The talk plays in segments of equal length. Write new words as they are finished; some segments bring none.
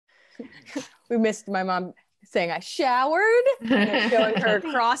We missed my mom saying I showered and then showing her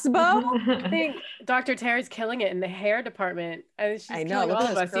crossbow. I think Dr. Terry's killing it in the hair department. And she's I know, killing look all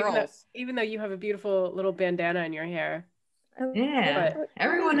at of those us, curls. even though you have a beautiful little bandana in your hair. Yeah. But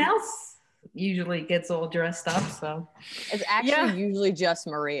Everyone else usually gets all dressed up, so. It's actually usually just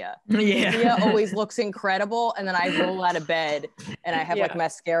Maria. Yeah. Maria always looks incredible, and then I roll out of bed and I have like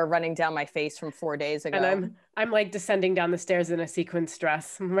mascara running down my face from 4 days ago. And I'm like descending down the stairs in a sequence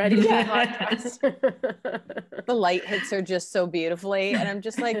dress. I'm ready for the podcast. The light hits her just so beautifully, and I'm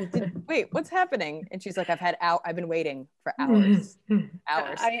just like, wait, what's happening? And she's like, I've been waiting for hours.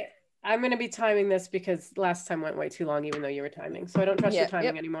 I'm going to be timing this because last time went way too long, even though you were timing. So I don't trust your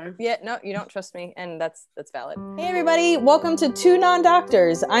timing anymore. Yeah, no, you don't trust me. And that's valid. Hey, everybody. Welcome to Two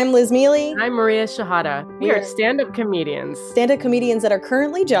Non-Doctors. I'm Liz Mealy. I'm Maria Shahada. We are stand-up comedians. Stand-up comedians that are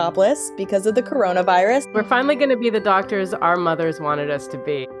currently jobless because of the coronavirus. We're finally going to be the doctors our mothers wanted us to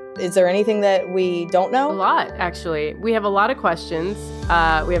be. Is there anything that we don't know? A lot, actually. We have a lot of questions.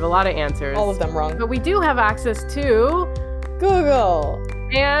 We have a lot of answers. All of them wrong. But we do have access to Google.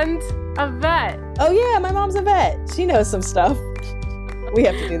 And a vet. Oh yeah, my mom's a vet. She knows some stuff. We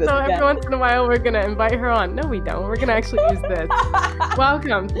have to do this. So every once in a while, we're going to invite her on. No, we don't. We're going to actually use this.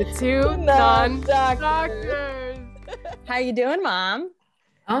 Welcome to Two Non-Doctors. How you doing, Mom?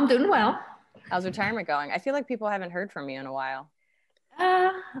 I'm doing well. How's retirement going? I feel like people haven't heard from you in a while.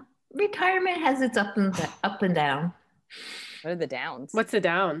 Retirement has its up and down. What are the downs? What's the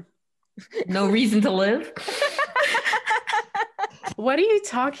down? No reason to live. What are you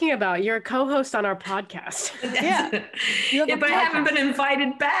talking about? You're a co-host on our podcast. Yeah. But I haven't been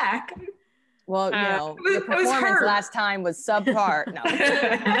invited back. Well, your performance last time was subpar. No.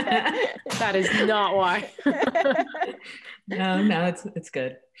 That is not why. No, it's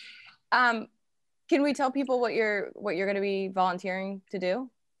good. Can we tell people what you're going to be volunteering to do?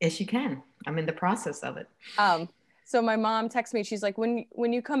 Yes, you can. I'm in the process of it. So my mom texted me. She's like,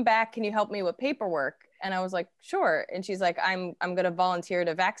 when you come back, can you help me with paperwork? And I was like, sure. And she's like, I'm going to volunteer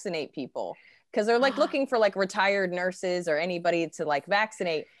to vaccinate people because they're like looking for like retired nurses or anybody to like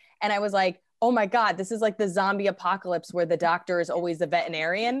vaccinate. And I was like, oh my God, this is like the zombie apocalypse where the doctor is always the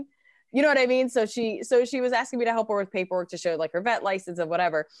veterinarian. You know what I mean? So she was asking me to help her with paperwork to show like her vet license and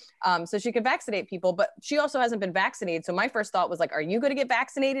whatever. So she could vaccinate people, but she also hasn't been vaccinated. So my first thought was like, are you going to get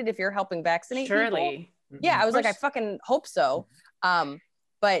vaccinated if you're helping vaccinate Surely. people? Yeah. I was like, I fucking hope so.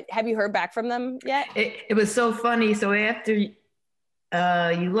 But have you heard back from them yet? It was so funny. So after you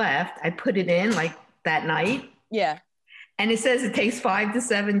left, I put it in like that night. Yeah. And it says it takes 5 to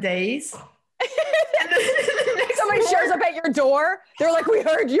 7 days. Somebody shows up at your door. They're like, we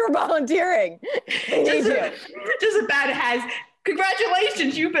heard you're volunteering. We need you. Just about it has,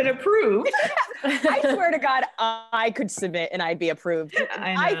 congratulations, you've been approved. I swear to God, I could submit and I'd be approved.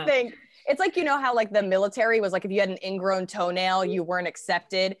 I think it's like, you know how like the military was like, if you had an ingrown toenail, you weren't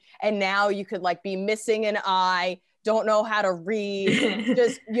accepted. And now you could like be missing an eye, don't know how to read,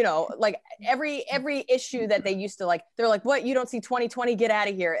 just, like every issue that they used to like, they're like, what, you don't see 2020, get out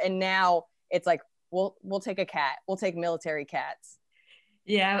of here. And now it's like, we'll take a cat. We'll take military cats.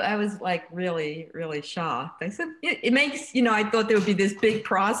 Yeah, I was like really, really shocked. I said, it makes, I thought there would be this big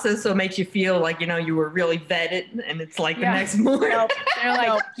process. So it makes you feel like, you were really vetted and it's like the next morning. Nope. They're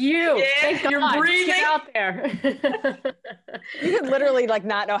like, you're breathing. Get out there. You could literally like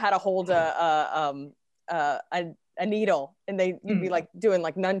not know how to hold a needle and you'd be like doing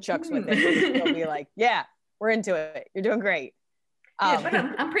like nunchucks with it. You'll be like, yeah, we're into it. You're doing great. But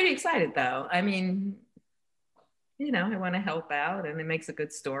I'm pretty excited though. I mean, I want to help out and it makes a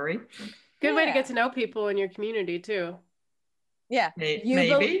good story. Good way to get to know people in your community too. Yeah.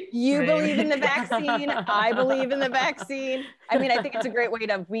 Maybe. You believe in the vaccine. I believe in the vaccine. I mean, I think it's a great way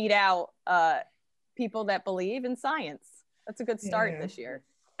to weed out people that believe in science. That's a good start this year.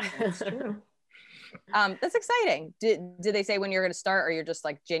 That's true. That's exciting. Did they say when you're going to start or you're just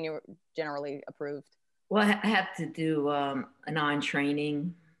like generally approved? Well, I have to do an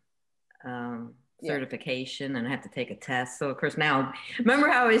on-training certification and I have to take a test. So of course now, remember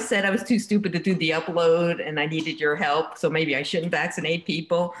how I said I was too stupid to do the upload and I needed your help. So maybe I shouldn't vaccinate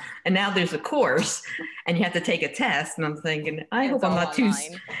people. And now there's a course and you have to take a test. And I'm thinking, I hope I'm not too.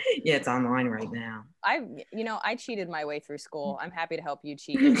 Yeah, it's online right now. I cheated my way through school. I'm happy to help you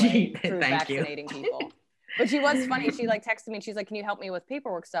cheat your way through vaccinating people. But she was funny. She like texted me and she's like, can you help me with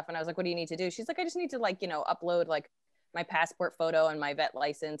paperwork stuff? And I was like, what do you need to do? She's like, I just need to like, upload like my passport photo and my vet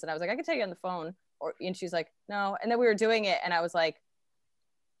license. And I was like, I can tell you on the phone. And she's like, no. And then we were doing it. And I was like,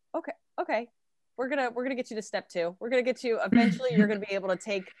 okay. We're going to get you to step 2. We're going to get you, eventually you're going to be able to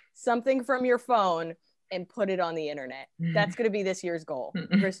take something from your phone and put it on the internet. That's going to be this year's goal. We're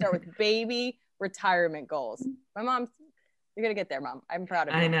going to start with baby retirement goals. My mom, you're going to get there, Mom. I'm proud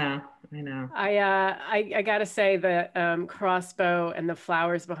of you. I know. I gotta say the crossbow and the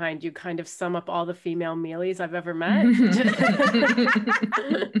flowers behind you kind of sum up all the female mealies I've ever met.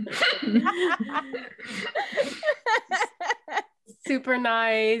 Super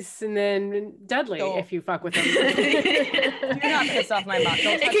nice, and then deadly if you fuck with them. Do not piss off my mom.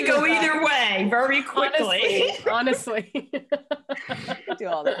 It can go either way very quickly. Honestly. Do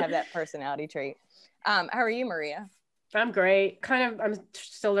all that, have that personality trait. How are you, Maria? I'm great. I'm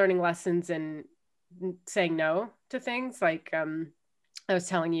still learning lessons in saying no to things. Like I was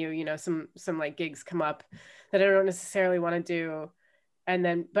telling you, some like gigs come up that I don't necessarily want to do.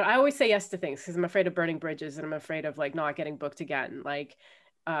 But I always say yes to things because I'm afraid of burning bridges and I'm afraid of like not getting booked again. Like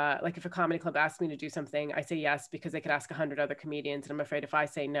if a comedy club asks me to do something, I say yes because they could ask 100 other comedians. And I'm afraid if I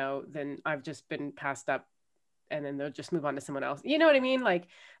say no, then I've just been passed up and then they'll just move on to someone else. You know what I mean? Like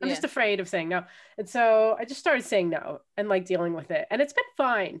I'm just afraid of saying no. And so I just started saying no and like dealing with it. And it's been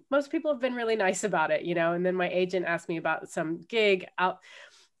fine. Most people have been really nice about it, and then my agent asked me about some gig out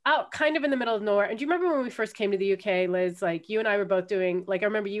kind of in the middle of nowhere. And do you remember when we first came to the UK, Liz, like you and I were both doing, like, I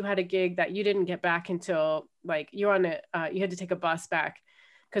remember you had a gig that you didn't get back until like you had to take a bus back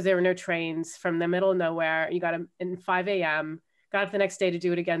because there were no trains from the middle of nowhere. You got in 5 a.m., got up the next day to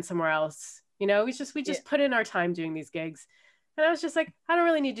do it again somewhere else. We just put in our time doing these gigs. And I was just like, I don't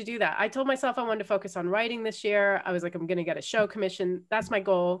really need to do that. I told myself I wanted to focus on writing this year. I was like, I'm going to get a show commission. That's my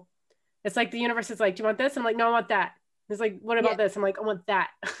goal. It's like the universe is like, do you want this? I'm like, no, I want that. It's like, what about this? I'm like, I want that.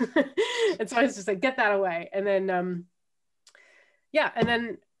 And so I was just like, get that away. And then, and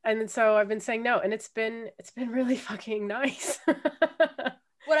then so I've been saying no, and it's been really fucking nice.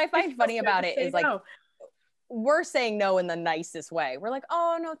 What I find funny about it is like, no. We're saying no in the nicest way. We're like,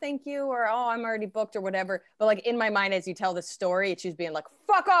 oh, no, thank you. Or, oh, I'm already booked or whatever. But like in my mind, as you tell the story, it's just being like,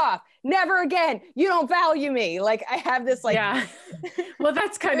 fuck off, never again. You don't value me. Like I have this like, well,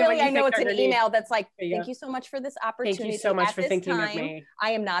 that's kind really, of what I know it's an email that's like, thank you so much for this opportunity. Thank you so much for thinking of me.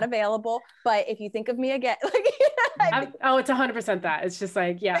 I am not available, but if you think of me again, like, it's 100% that. It's just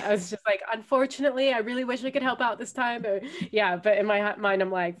like, I was just like, unfortunately, I really wish I could help out this time. But in my mind,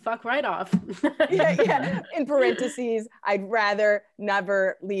 I'm like, fuck right off. In parentheses, I'd rather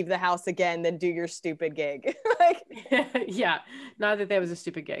never leave the house again than do your stupid gig. Like, not that there was a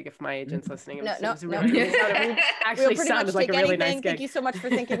stupid gig. If my agent's listening, it actually sounded like a really nice gig. Thank you so much for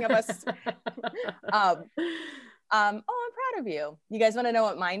thinking of us. I'm proud of you. You guys want to know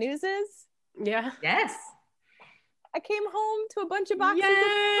what my news is? Yeah. Yes. I came home to a bunch of boxes of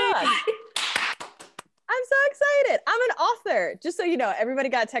books. I'm so excited. I'm an author. Just so you know, everybody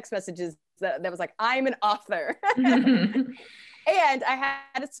got text messages that was like, I'm an author. And I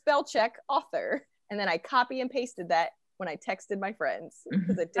had a spell check author. And then I copy and pasted that when I texted my friends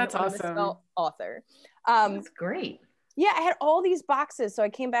because I didn't want to misspell author. That's great. Yeah, I had all these boxes. So I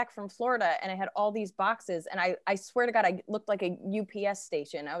came back from Florida and I had all these boxes. And I swear to God, I looked like a UPS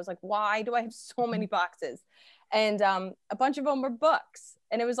station. I was like, why do I have so many boxes? And a bunch of them were books.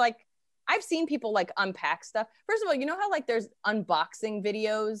 And it was like, I've seen people like unpack stuff. First of all, you know how like there's unboxing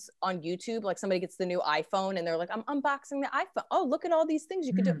videos on YouTube? Like somebody gets the new iPhone and they're like, I'm unboxing the iPhone. Oh, look at all these things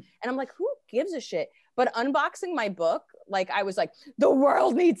you could do. And I'm like, who gives a shit? But unboxing my book, like I was like, the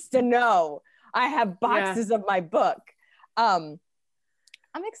world needs to know I have boxes of my book. I'm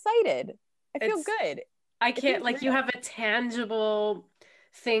excited. I feel good. I can't, like, you have a tangible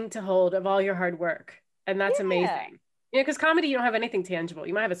thing to hold of all your hard work. And that's amazing. Because comedy, you don't have anything tangible.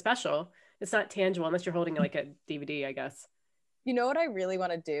 You might have a special. It's not tangible unless you're holding like a DVD, I guess. You know what I really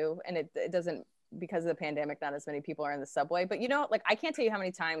want to do? And it doesn't, because of the pandemic, not as many people are in the subway. But like, I can't tell you how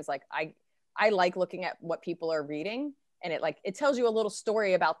many times, like, I like looking at what people are reading. And it tells you a little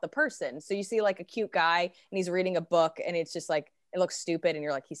story about the person. So you see like a cute guy and he's reading a book and it's just like, it looks stupid. And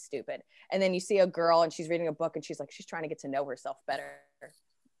you're like, he's stupid. And then you see a girl and she's reading a book and she's like, she's trying to get to know herself better.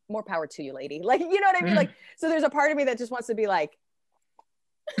 More power to you, lady. Like, you know what I mean? Like, so there's a part of me that just wants to be like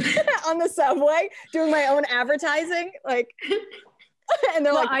on the subway doing my own advertising. Like, and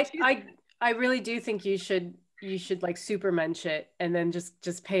they're like, I really do think you should like supermensch it and then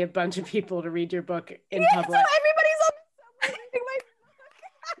just pay a bunch of people to read your book in public. So everybody's on the subway reading my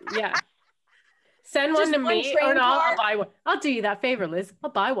book. Send one to me, or no, I'll buy one. I'll do you that favor, Liz. I'll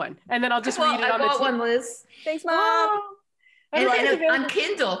buy one, and then I'll just read it on the. I bought one, Liz. Thanks, Mom. And on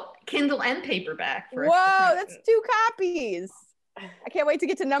Kindle and paperback. Whoa, that's 2 copies. I can't wait to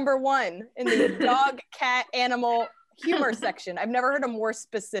get to number 1 in the dog, cat, animal humor section. I've never heard a more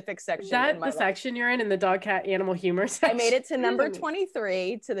specific section. Is that section you're in the dog, cat, animal humor section? I made it to number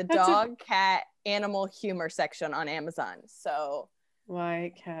 23 to the dog, cat, animal humor section on Amazon. So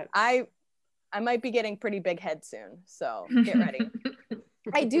Why cats? I might be getting pretty big head soon. So get ready.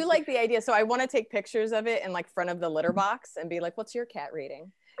 I do like the idea. So I want to take pictures of it in like front of the litter box and be like, what's your cat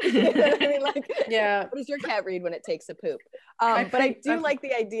reading? You know what I mean? Like, yeah. What does your cat read when it takes a poop? But I do like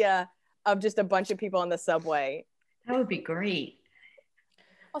the idea of just a bunch of people on the subway. That would be great.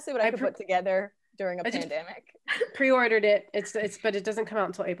 I'll see what I can put together during a pandemic. Pre-ordered it. But it doesn't come out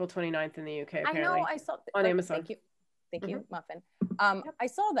until April 29th in the UK. Apparently. I know. I saw on Amazon. Thank you, Muffin. I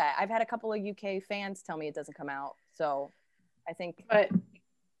saw that. I've had a couple of UK fans tell me it doesn't come out. So I think. But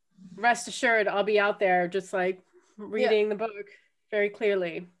rest assured, I'll be out there just like reading the book very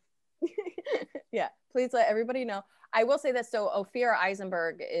clearly. Yeah, please let everybody know. I will say this. So Ophira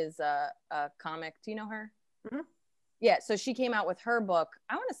Eisenberg is a comic. Do you know her? Mm-hmm. Yeah. So she came out with her book,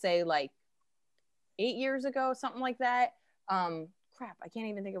 I want to say like 8 years ago, something like that. Crap, I can't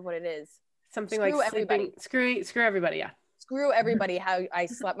even think of what it is. Something like everybody. Screw everybody. Yeah. Screw everybody. How I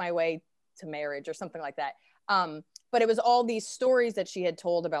slept my way to marriage or something like that. But it was all these stories that she had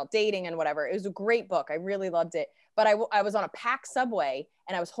told about dating and whatever. It was a great book. I really loved it. But I was on a packed subway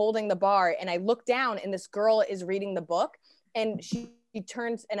and I was holding the bar and I looked down and this girl is reading the book and she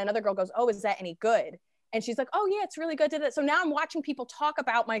turns and another girl goes, oh, is that any good? And she's like, oh yeah, it's really good. So now I'm watching people talk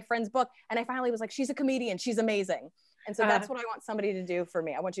about my friend's book. And I finally was like, she's a comedian. She's amazing. And so that's what I want somebody to do for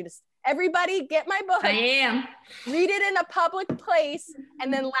me. I want you to, everybody get my book. I am. Read it in a public place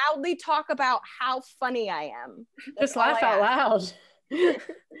and then loudly talk about how funny I am. Just laugh out loud.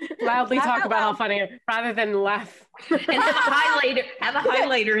 Loudly talk about how funny I am rather than laugh. And have a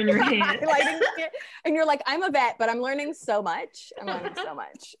highlighter in your hand. And you're like, I'm a vet, but I'm learning so much.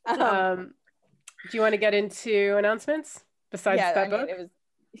 Do you want to get into announcements besides that book?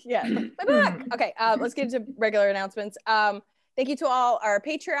 Okay, let's get into regular announcements. Thank you to all our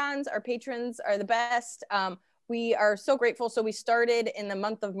Patreons. Our patrons are the best. We are so grateful. So we started in the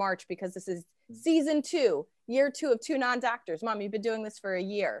month of March because this is season 2, year 2 of Two Non-Doctors. Mom, you've been doing this for a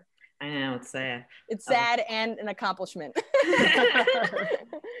year. I know, it's sad. It's sad and an accomplishment.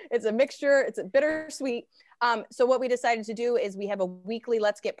 It's a mixture. It's a bittersweet. So what we decided to do is we have a weekly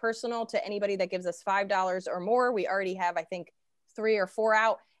Let's Get Personal to anybody that gives us $5 or more. We already have, I think, 3 or 4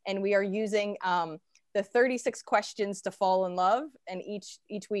 out, and we are using the 36 questions to fall in love. And each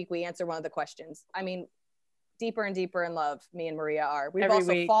week we answer one of the questions. I mean, deeper and deeper in love, me and Maria are. We've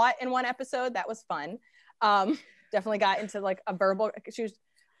also fought in one episode. That was fun. Definitely got into like a verbal, she was,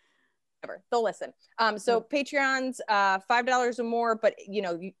 whatever, they'll listen. So Patreons, $5 or more, but you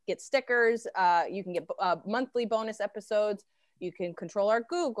know, you get stickers, you can get monthly bonus episodes, you can control our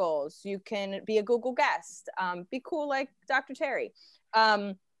Googles, you can be a Google guest, be cool like Dr. Terry.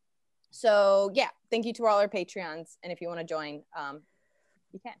 So yeah, thank you to all our Patreons. And if you want to join,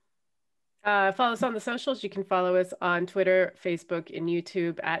 you can. Follow us on the socials. You can follow us on Twitter, Facebook, and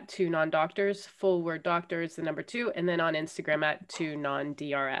YouTube at Two Non-Doctors, full word doctors, the number 2, and then on Instagram at Two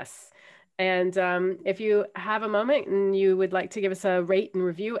Non-DRS. And if you have a moment and you would like to give us a rate and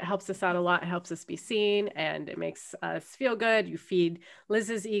review, it helps us out a lot. It helps us be seen and it makes us feel good. You feed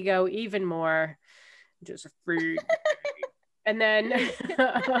Liz's ego even more. Just free. And then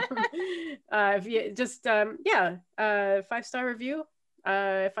if you just, 5-star review.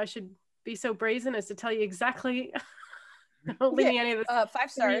 If I should be so brazen as to tell you exactly, don't leave me any of this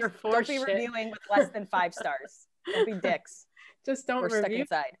 5 stars. Don't be reviewing with less than 5 stars. Don't be dicks. Just don't review. Stuck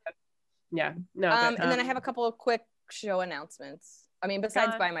inside. Yeah, no. And then I have a couple of quick show announcements. I mean,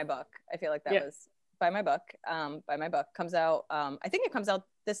 besides Buy My Book, I feel like that was Buy My Book. Buy My Book comes out. I think it comes out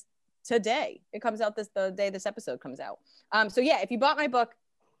today. It comes out the day this episode comes out. So yeah, if you bought my book,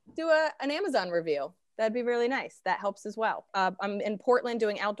 do an Amazon review. That'd be really nice. That helps as well. I'm in Portland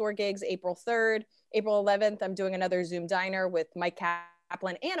doing outdoor gigs April 3rd. April 11th, I'm doing another Zoom diner with Mike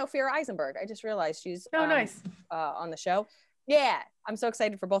Kaplan and Ophira Eisenberg. I just realized she's nice on the show. Yeah, I'm so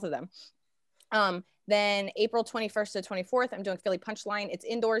excited for both of them. Then April 21st to 24th, I'm doing Philly Punchline. It's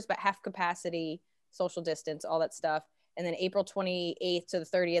indoors, but half capacity, social distance, all that stuff. And then April 28th to the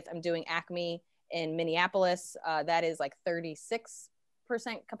 30th, I'm doing Acme in Minneapolis. That is like 36%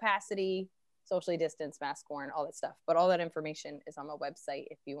 capacity, socially distanced, mask worn, all that stuff. But all that information is on my website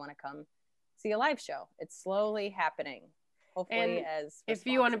if you want to come see a live show. It's slowly happening. Hopefully, and as if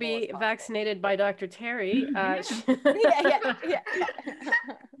you want to be vaccinated by Dr. Terry,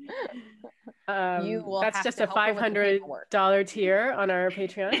 you will that's just a $500 tier on our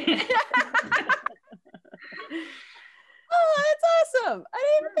Patreon. Oh, that's awesome. I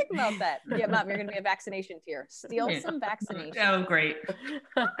didn't even think about that. Yeah, Mom, you're going to be a vaccination tier. Steal some vaccination. Oh, great.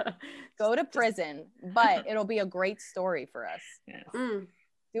 Go to prison, but it'll be a great story for us. Yes. Do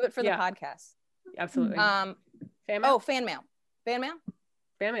it for the podcast. Absolutely. Fan mail? Oh, fan mail. Fan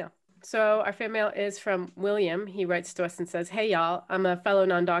mail? So our fan mail is from William. He writes to us and says, "Hey y'all, I'm a fellow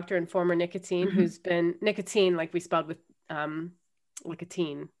non-doctor and former nicotine who's been nicotine, like we spelled with like a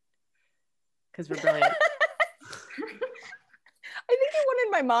teen, because we're brilliant." I think you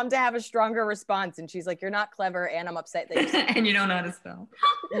wanted my mom to have a stronger response, and she's like, "You're not clever, and I'm upset that you said and you don't know how to spell."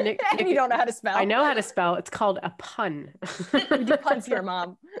 and you don't know how to spell. I know how to spell. It's called a pun. We do puns here,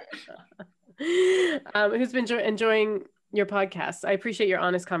 Mom. Who's been enjoying your podcast. I appreciate your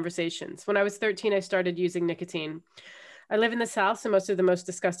honest conversations. When I was 13, I started using nicotine. I live in the South, so most of the most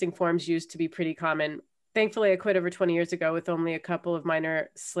disgusting forms used to be pretty common. Thankfully, I quit over 20 years ago with only a couple of minor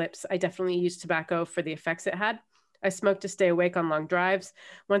slips. I definitely used tobacco for the effects it had. I smoked to stay awake on long drives.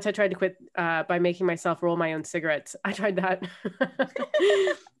 Once I tried to quit by making myself roll my own cigarettes. I tried that.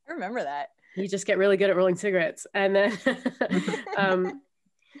 I remember that. You just get really good at rolling cigarettes. And then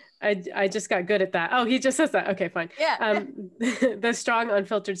I just got good at that. Oh, he just says that. Okay, fine. Yeah. The strong,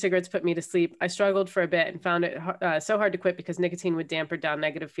 unfiltered cigarettes put me to sleep. I struggled for a bit and found it so hard to quit because nicotine would dampen down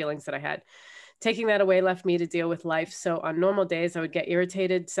negative feelings that I had. Taking that away left me to deal with life. So on normal days, I would get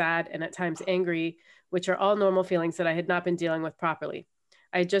irritated, sad, and at times angry, which are all normal feelings that I had not been dealing with properly.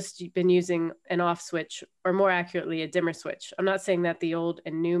 I had just been using an off switch, or more accurately, a dimmer switch. I'm not saying that the old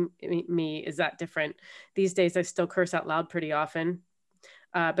and new me is that different. These days, I still curse out loud pretty often.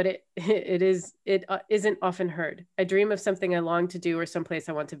 But it isn't often heard. I dream of something I long to do or someplace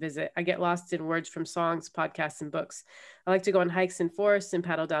I want to visit. I get lost in words from songs, podcasts, and books. I like to go on hikes in forests and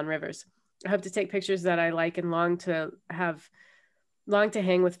paddle down rivers. I hope to take pictures that I like and long to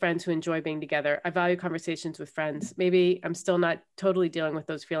hang with friends who enjoy being together. I value conversations with friends. Maybe I'm still not totally dealing with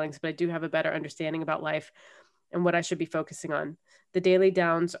those feelings, but I do have a better understanding about life and what I should be focusing on. The daily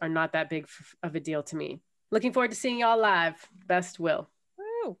downs are not that big of a deal to me. Looking forward to seeing y'all live. Best, Will.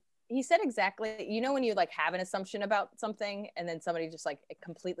 He said exactly, you know, when you like have an assumption about something and then somebody just like it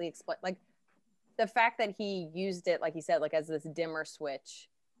completely explain, like the fact that he used it, like he said, like as this dimmer switch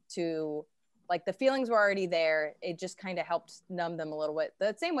to like the feelings were already there. It just kind of helped numb them a little bit.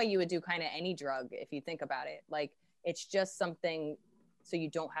 The same way you would do kind of any drug, if you think about it, like it's just something so you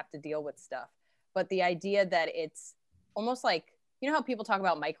don't have to deal with stuff. But the idea that it's almost like, you know how people talk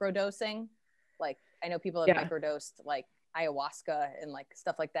about microdosing? Like I know people have microdosed like ayahuasca and like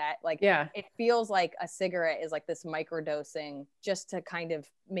stuff like that. Like it feels like a cigarette is like this microdosing just to kind of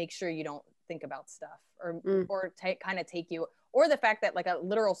make sure you don't think about stuff or kind of take you, or the fact that like a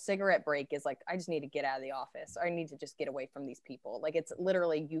literal cigarette break is like, I just need to get out of the office, or I need to just get away from these people. Like it's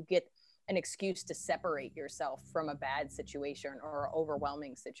literally, you get an excuse to separate yourself from a bad situation or an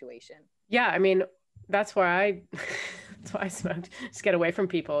overwhelming situation. Yeah. I mean, that's why I smoked, just get away from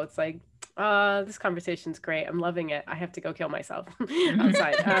people. It's like, this conversation's great. I'm loving it. I have to go kill myself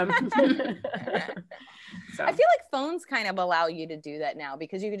outside. So. I feel like phones kind of allow you to do that now,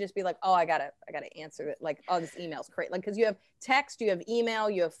 because you could just be like, oh, I gotta answer it. Like, oh, this email's great. Like, because you have text, you have email,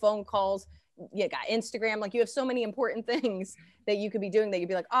 you have phone calls, you got Instagram. Like, you have so many important things that you could be doing that you'd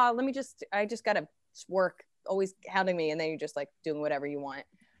be like, oh, I just gotta work, always hounding me, and then you're just like doing whatever you want.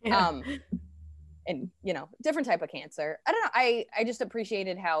 Yeah. And you know, different type of cancer. I don't know. I just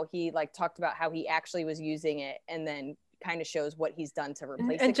appreciated how he like talked about how he actually was using it, and then kind of shows what he's done to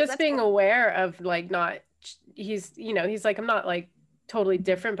replace it. And just being aware of like he's like, I'm not like totally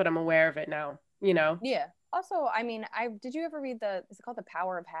different, but I'm aware of it now, you know? Yeah. Also, I mean, did you ever read is it called The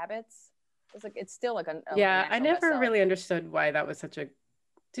Power of Habits? It's still like a I never really understood why that was such a,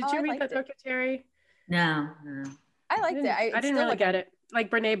 did you read that, Dr. Terry? No. I liked it. I didn't really get it.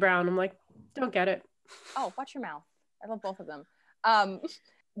 Like Brene Brown, I'm like, don't get it. Oh, watch your mouth. I love both of them.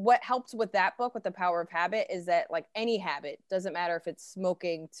 What helps with that book, with The Power of Habit, is that like any habit, doesn't matter if it's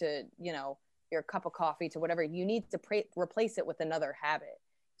smoking to, you know, your cup of coffee to whatever, you need to replace it with another habit.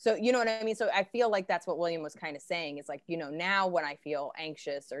 So, you know what I mean? So I feel like that's what William was kind of saying. It's like, you know, now when I feel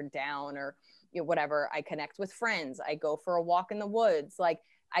anxious or down or, you know, whatever, I connect with friends. I go for a walk in the woods. Like,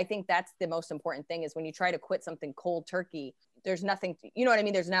 I think that's the most important thing, is when you try to quit something cold turkey, there's nothing, you know what I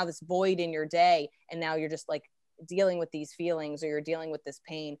mean? There's now this void in your day, and now you're just like dealing with these feelings, or you're dealing with this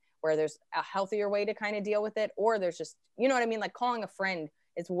pain, where there's a healthier way to kind of deal with it, or there's just, you know what I mean? Like calling a friend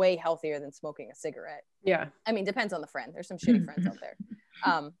is way healthier than smoking a cigarette. Yeah. I mean, depends on the friend. There's some shitty friends out there.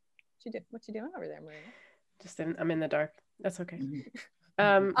 What you doing over there, Marina? I'm in the dark. That's okay.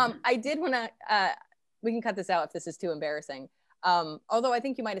 I did want to, we can cut this out if this is too embarrassing. Although I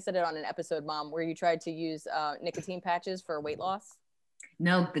think you might have said it on an episode, Mom, where you tried to use nicotine patches for weight loss.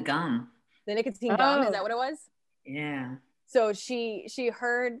 No, the gum. The nicotine gum, is that what it was? Yeah. So she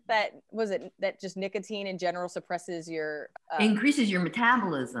heard that, was it that just nicotine in general suppresses your... it increases your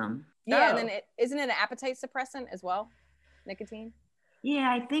metabolism. Yeah, Oh. and then isn't it an appetite suppressant as well? Nicotine?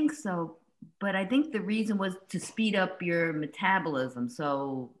 Yeah, I think so. But I think the reason was to speed up your metabolism.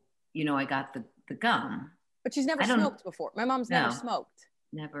 So, I got the gum. But she's never I don't smoked before. My mom's never No. smoked.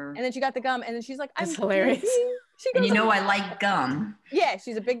 Never. And then she got the gum, and then she's like, "I'm That's hilarious. dizzy." She And goes, I like gum. yeah,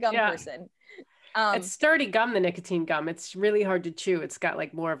 she's a big gum Yeah. person. It's sturdy gum, the nicotine gum. It's really hard to chew. It's got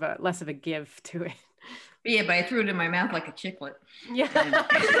like less of a give to it. Yeah, but I threw it in my mouth like a chiclet. Yeah.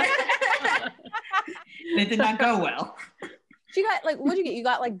 It did not go well. She got like, what'd you get? You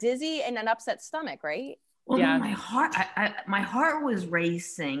got like dizzy and an upset stomach, right? Well, Yeah. no, my heart was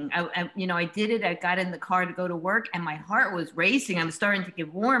racing. I did it. I got in the car to go to work, and my heart was racing. I was starting to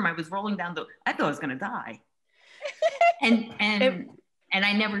get warm. I was rolling down I thought I was going to die. And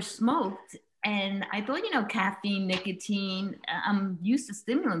I never smoked. And I thought, caffeine, nicotine, I'm used to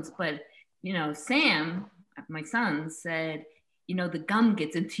stimulants, but, Sam, my son, said, the gum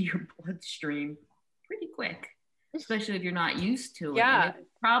gets into your bloodstream pretty quick, especially if you're not used to it. Yeah. And it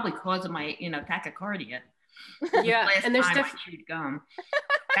probably caused my, tachycardia. Yeah. Last And there's time I chewed gum.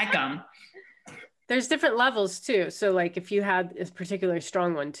 That gum. There's different levels too. So like if you had a particularly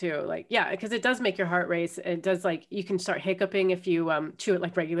strong one too, like, yeah, because it does make your heart race. It does, like, you can start hiccuping if you chew it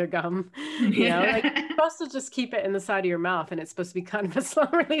like regular gum, like you're supposed to just keep it in the side of your mouth, and it's supposed to be kind of a slow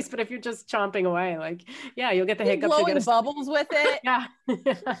release. But if you're just chomping away, like, yeah, you'll get the hiccups. Blowing bubbles with it. Yeah.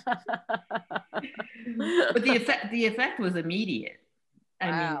 But the effect was immediate. Wow.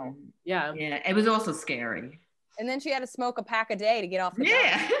 I mean, yeah, it was also scary. And then she had to smoke a pack a day to get off the gum.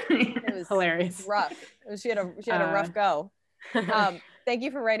 It was hilarious. Rough. She had a rough go. Thank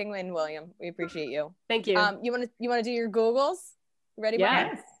you for writing in, William. We appreciate you. Thank you. You want to do your Googles? Ready?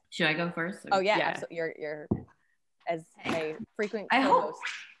 Yeah. Yes. Should I go first? Oh yeah. Yeah. Absolutely. You're as a frequent I co-host.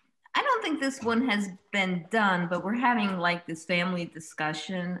 I don't think this one has been done, but we're having like this family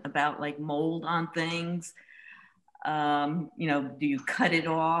discussion about like mold on things. Do you cut it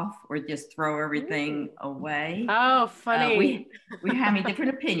off or just throw everything away? Oh, funny. We're having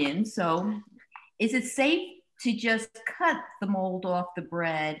different opinions. So is it safe to just cut the mold off the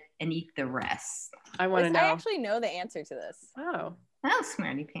bread and eat the rest? I want to know. I actually know the answer to this. Oh. Well,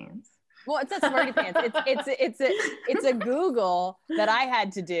 smarty pants. Well, it's not smarty pants. It's a Google that I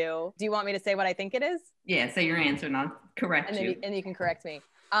had to do. Do you want me to say what I think it is? Yeah, say your answer and I'll correct you. And you can correct me.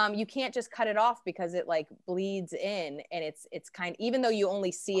 You can't just cut it off because it like bleeds in, and it's kind, even though you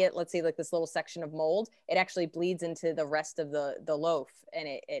only see it, let's say like this little section of mold, it actually bleeds into the rest of the loaf, and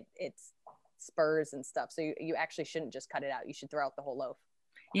it's spurs and stuff. So you actually shouldn't just cut it out. You should throw out the whole loaf.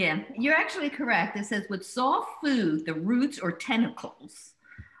 Yeah, you're actually correct. It says with soft food, the roots or tentacles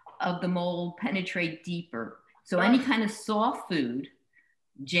of the mold penetrate deeper. So any kind of soft food,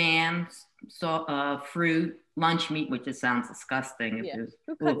 jams, fruit, lunch meat, which just sounds disgusting. Yeah.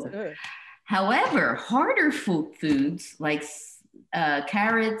 Who cuts it? However, harder foods like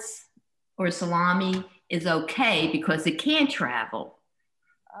carrots or salami is okay because it can travel.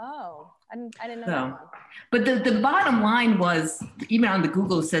 Oh, I didn't know So, that one. But the bottom line was, even on the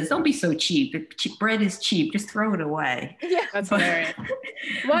Google, it says, don't be so cheap. Bread is cheap. Just throw it away. Yeah. That's hilarious.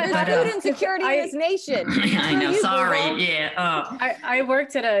 There's food insecurity in this nation. I know. Sorry. Google. Yeah. I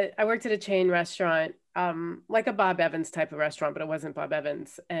worked at a chain restaurant, like a Bob Evans type of restaurant, but it wasn't Bob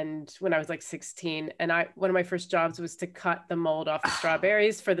Evans. And when I was like 16, and one of my first jobs was to cut the mold off the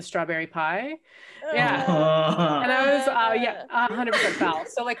strawberries for the strawberry pie. Yeah. And I was 100% foul.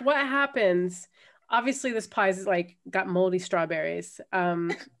 So like, what happens? Obviously, this pie is like got moldy strawberries.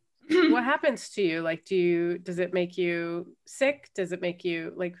 What happens to you? Like, does it make you sick? Does it make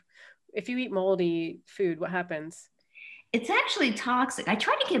you like, if you eat moldy food, what happens? It's actually toxic. I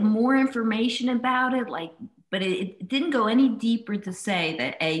tried to get more information about it, but it didn't go any deeper to say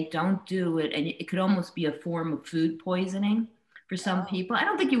that don't do it, and it could almost be a form of food poisoning for some people. I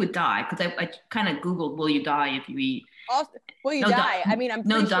don't think you would die, because I kind of Googled, will you die if you eat? Will you die? I mean, I'm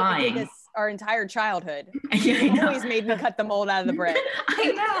pretty sure we did this our entire childhood. Yeah, Always made me cut the mold out of the bread.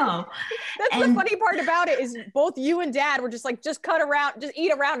 I know. That's the funny part about it, is both you and Dad were just like, just cut around, just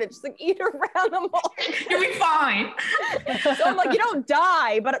eat around it, just like eat around the mold. You'll be fine. So I'm like, you don't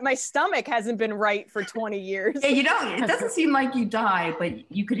die, but my stomach hasn't been right for 20 years. Yeah, you don't. It doesn't seem like you die, but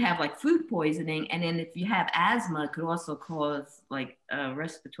you could have like food poisoning, and then if you have asthma, it could also cause like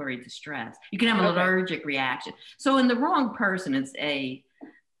respiratory distress. You can have an allergic reaction. So in the wrong person, it's a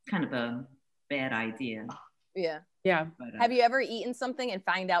kind of a bad idea. Yeah. Yeah. But, have you ever eaten something and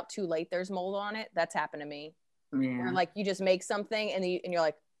find out too late there's mold on it? That's happened to me. Yeah. Or like you just make something and you're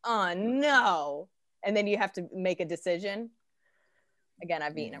like, oh no. And then you have to make a decision. Again,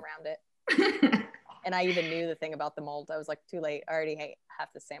 I've eaten around it. And I even knew the thing about the mold. I was like, too late. I already hate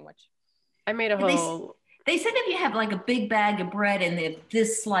half the sandwich. I made a whole... They said if you have like a big bag of bread and if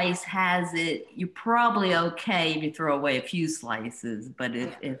this slice has it, you're probably okay if you throw away a few slices. But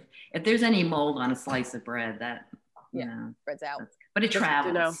if there's any mold on a slice of bread, that bread's out. But it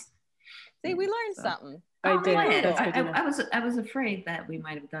travels. See, we learned something. I did. I was afraid that we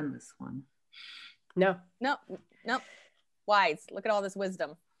might have done this one. No. Wise. Look at all this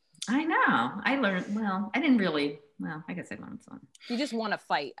wisdom. I know. I learned. Well, I didn't really. Well, I guess I learned some. You just want to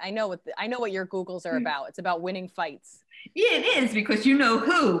fight. I know what your Googles are about. It's about winning fights. Yeah, it is, because you know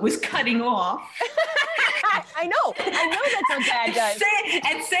who was cutting off. I know that's what Dad does.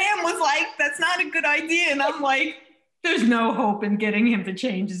 And Sam was like, "That's not a good idea," and I'm like, "There's no hope in getting him to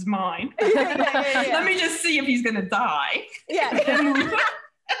change his mind. Let me just see if he's gonna die." Yeah.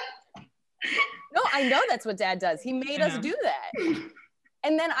 No, I know that's what Dad does. He made us do that.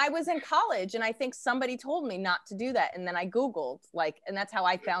 And then I was in college and I think somebody told me not to do that. And then I Googled and that's how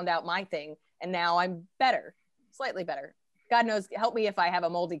I found out my thing. And now I'm better, slightly better. God knows, help me if I have a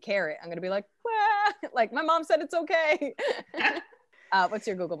moldy carrot. I'm going to be like, wah! Like my mom said, it's okay. What's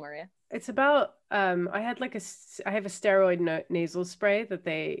your Google, Maria? It's about, I have a steroid nasal spray that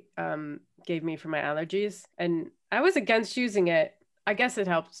they gave me for my allergies. And I was against using it. I guess it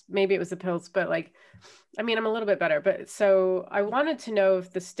helps. Maybe it was the pills, but I'm a little bit better. But so I wanted to know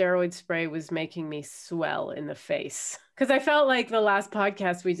if the steroid spray was making me swell in the face. Because I felt like the last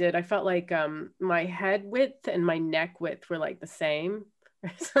podcast we did, I felt like my head width and my neck width were the same.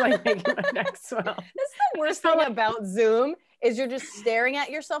 So making my neck swell. That's the worst thing about Zoom is you're just staring at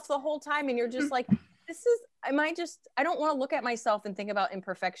yourself the whole time and you're just like, I don't want to look at myself and think about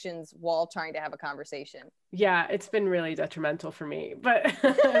imperfections while trying to have a conversation. Yeah, it's been really detrimental for me. But,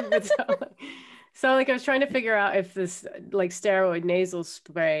 so I was trying to figure out if this steroid nasal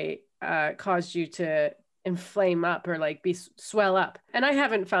spray caused you to inflame up or swell up. And I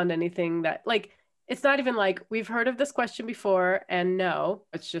haven't found anything that it's not even we've heard of this question before and no,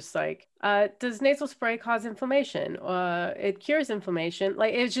 it's just does nasal spray cause inflammation? It cures inflammation.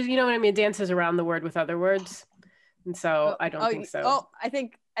 It's just, you know what I mean? It dances around the word with other words. And so I don't think so. Oh, I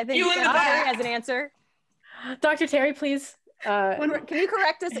think Terry has an answer. Dr. Terry, please. Can you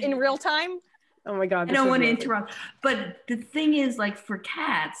correct us in real time? Oh my God. I don't want to interrupt. But the thing is for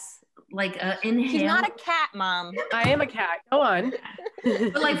cats, inhale. She's not a cat, Mom. I am a cat. Go on.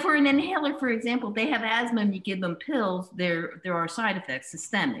 But for an inhaler, for example, they have asthma and you give them pills. There are side effects,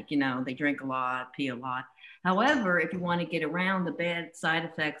 systemic. They drink a lot, pee a lot. However, if you want to get around the bad side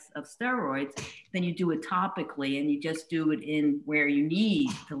effects of steroids, then you do it topically and you just do it in where you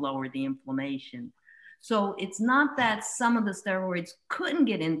need to lower the inflammation. So it's not that some of the steroids couldn't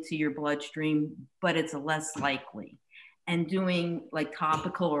get into your bloodstream, but it's less likely. And doing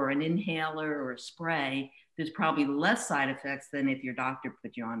topical or an inhaler or a spray, there's probably less side effects than if your doctor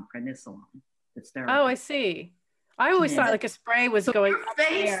put you on prednisolone. Oh, I see. I always thought a spray was going. Your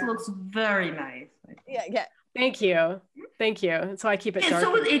face looks very nice. Yeah. Thank you. So I keep it dark.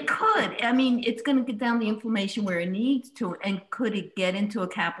 So it could. It's going to get down the inflammation where it needs to. And could it get into a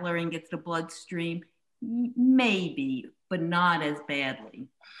capillary and get to the bloodstream? Maybe, but not as badly.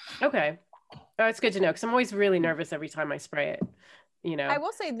 Okay. Oh, it's good to know because I'm always really nervous every time I spray it. I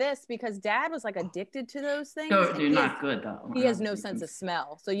will say this because Dad was addicted to those things. No, they're not good though. He has no sense of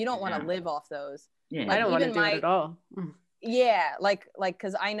smell, so you don't want to live off those. Yeah, I don't want to do it at all. Yeah,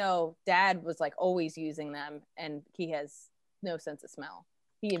 because I know Dad was always using them, and he has no sense of smell.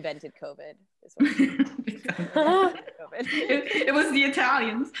 He invented COVID. It was the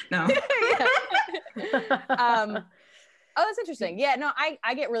Italians. No. Oh, that's interesting. Yeah, no,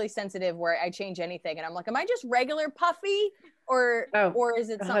 I get really sensitive where I change anything and I'm like, am I just regular puffy or is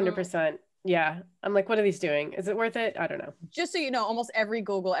it something? 100%. Yeah. I'm like, what are these doing? Is it worth it? I don't know. Just so you know, almost every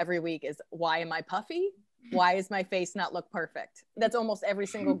Google every week is why am I puffy? Why is my face not look perfect? That's almost every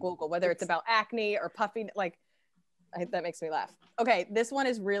single Google, whether it's about acne or puffy, that makes me laugh. Okay, this one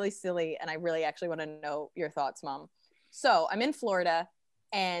is really silly and I really actually want to know your thoughts, Mom. So I'm in Florida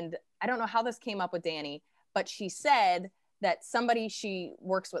and I don't know how this came up with Danny, but she said that somebody she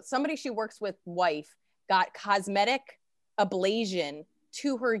works with wife got cosmetic ablation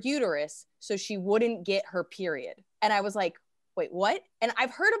to her uterus so she wouldn't get her period. And I was like, wait, what? And I've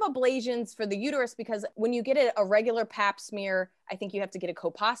heard of ablations for the uterus because when you get a regular pap smear, I think you have to get a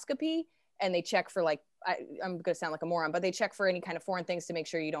colposcopy and they check for I'm going to sound like a moron, but they check for any kind of foreign things to make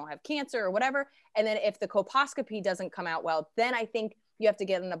sure you don't have cancer or whatever. And then if the colposcopy doesn't come out well, then I think you have to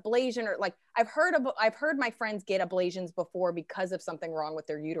get an ablation, or like I've heard my friends get ablations before because of something wrong with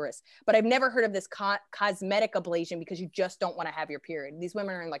their uterus, but I've never heard of this cosmetic ablation because you just don't want to have your period. These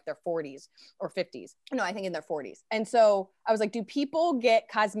women are in like their 40s or 50s. No, I think in their 40s. And so I was like, do people get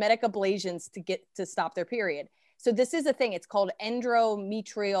cosmetic ablations to stop their period? So this is a thing. It's called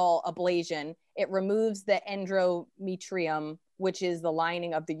endometrial ablation. It removes the endometrium, which is the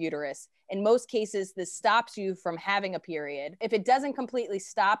lining of the uterus. In most cases, this stops you from having a period. If it doesn't completely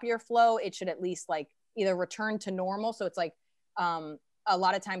stop your flow, it should at least like either return to normal. So it's like a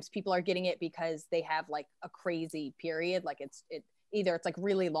lot of times people are getting it because they have like a crazy period. Like either it's like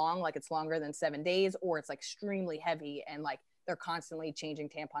really long, like it's longer than 7 days, or it's like extremely heavy and like they're constantly changing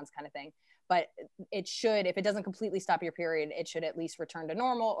tampons kind of thing. But it should, if it doesn't completely stop your period, it should at least return to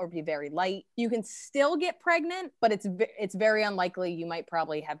normal or be very light. You can still get pregnant, but it's very unlikely. You might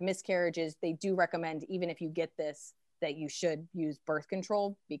probably have miscarriages. They do recommend, even if you get this, that you should use birth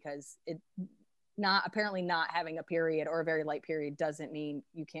control, because apparently not having a period or a very light period doesn't mean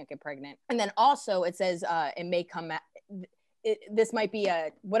you can't get pregnant. And then also it says it may come, this might be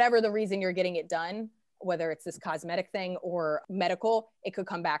whatever the reason you're getting it done, whether it's this cosmetic thing or medical, it could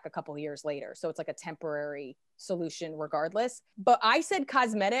come back a couple of years later. So it's like a temporary solution regardless. But I said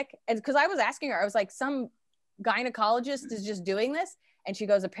cosmetic, and because I was asking her, I was like, some gynecologist is just doing this. And she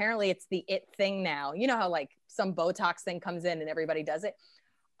goes, apparently it's the it thing now. You know how like some Botox thing comes in and everybody does it.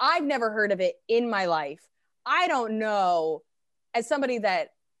 I've never heard of it in my life. I don't know, as somebody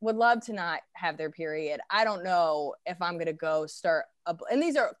that would love to not have their period, I don't know if I'm going to go start and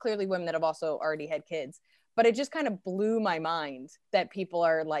these are clearly women that have also already had kids, but it just kind of blew my mind that people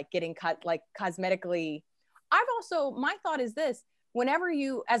are like getting like cosmetically. My thought is this: whenever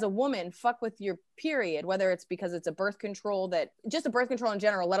you, as a woman, fuck with your period, whether it's because it's a birth control just a birth control in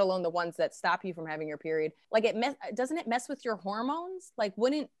general, let alone the ones that stop you from having your period, like doesn't it mess with your hormones? Like,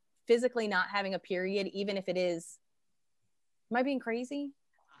 wouldn't physically not having a period, even if it is, am I being crazy?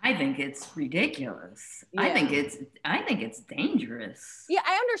 I think it's ridiculous. Yeah. I think it's dangerous. Yeah,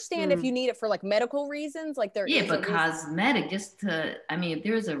 I understand if you need it for like medical reasons, like there. Yeah, but cosmetic, if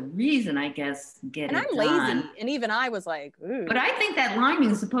there's a reason, I guess, get it done. And I'm lazy, and even I was like, ooh. But I think that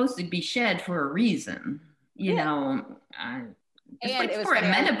lining is supposed to be shed for a reason. You know,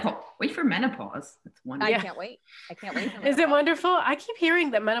 wait for menopause. It's wonderful. I can't wait. Is it wonderful? I keep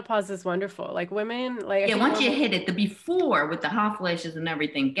hearing that menopause is wonderful. Like women, like once you hit it, the before with the hot flashes and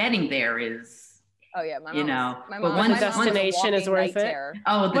everything, getting there is. Oh yeah, the destination is worth it.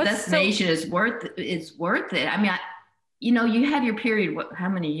 Oh, the destination is worth it. I mean, you have your period. How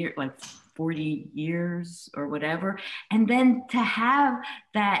many years? Like 40 years or whatever. And then to have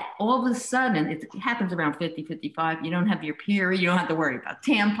that all of a sudden, it happens around 50, 55, you don't have your period, you don't have to worry about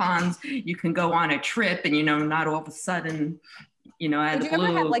tampons, you can go on a trip and, not all of a sudden, out of the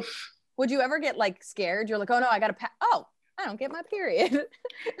blue. Would you ever get like scared? You're like, oh no, I got to I don't get my period.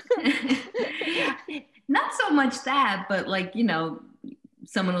 Not so much that, but like,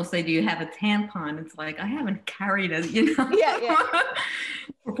 someone will say, do you have a tampon? It's like, I haven't carried a,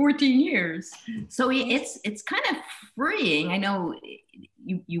 for 14 years. So it's kind of freeing. I know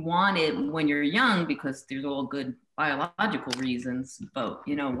you want it when you're young because there's all good biological reasons, but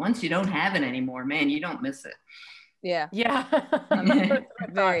once you don't have it anymore, man, you don't miss it. Yeah. I'm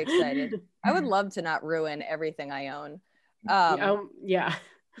very excited. I would love to not ruin everything I own. Yeah.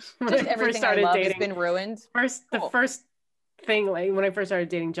 Just everything I love has been ruined. The first thing, like when I first started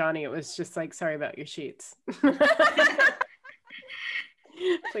dating Johnny, it was just like, sorry about your sheets.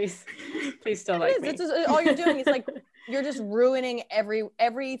 please still like me. It's all you're doing is like you're just ruining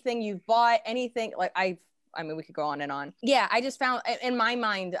everything you've bought, anything. Like I mean we could go on and on. Yeah, I just found in my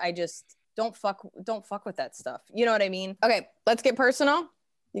mind, I just don't fuck with that stuff. You know what I mean? Okay, let's get personal.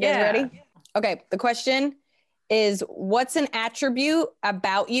 You guys ready? Okay, the question is, what's an attribute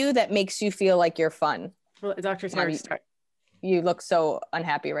about you that makes you feel like you're fun? Well, Dr. Sarah, start. You look so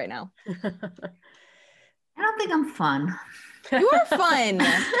unhappy right now. I don't think I'm fun. You are fun.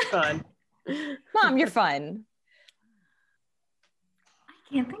 Fun. Mom, you're fun.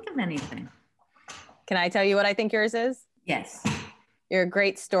 I can't think of anything. Can I tell you what I think yours is? Yes. You're a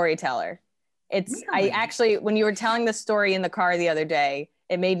great storyteller. Really? I actually, when you were telling the story in the car the other day,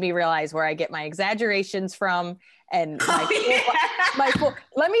 it made me realize where I get my exaggerations from. And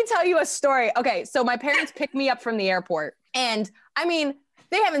let me tell you a story. Okay, so my parents picked me up from the airport. And I mean,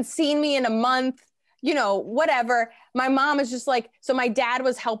 they haven't seen me in a month. you know, whatever. My mom is just like, so my dad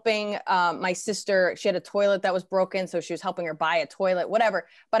was helping my sister. She had a toilet that was broken. So she was helping her buy a toilet, whatever.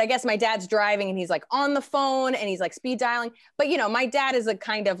 But I guess my dad's driving and he's like on the phone and he's like speed dialing. But, you know, my dad is a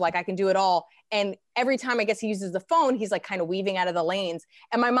kind of like, I can do it all. And every time I guess he uses the phone, he's like kind of weaving out of the lanes.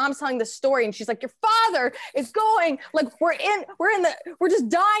 And my mom's telling the story and she's like, your father is going, like, we're just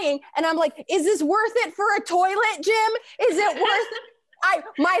dying. And I'm like, is this worth it for a toilet, Jim? Is it worth it?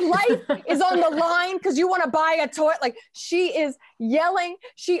 My life is on the line because you want to buy a toy. Like, she is yelling.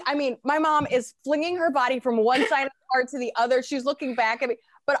 My mom is flinging her body from one side of the car to the other. She's looking back at me,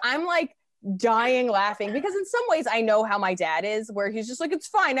 but I'm like dying laughing because in some ways I know how my dad is, where he's just like, it's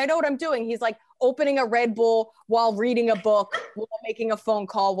fine. I know what I'm doing. He's like opening a Red Bull while reading a book, while making a phone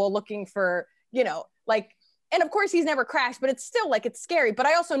call, while looking for, you know, like, and of course he's never crashed, but it's still like, it's scary. But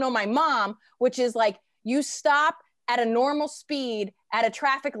I also know my mom, which is like, you stop at a normal speed at a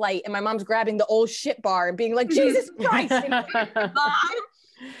traffic light and my mom's grabbing the old shit bar and being like, Jesus Christ,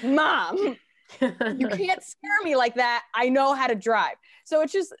 mom, you can't scare me like that. I know how to drive. So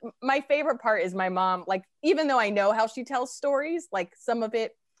it's just, my favorite part is my mom, like, even though I know how she tells stories, like some of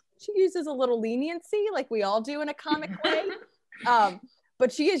it, she uses a little leniency, like we all do in a comic way.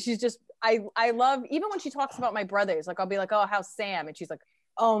 But she's just, I love, even when she talks about my brothers, like I'll be like, oh, how's Sam? And she's like,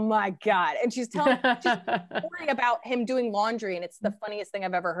 oh my God. And she's telling just a story about him doing laundry. And it's the funniest thing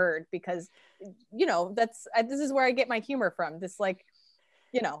I've ever heard because, you know, this is where I get my humor from. This, like,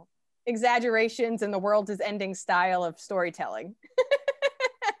 you know, exaggerations and the world is ending style of storytelling.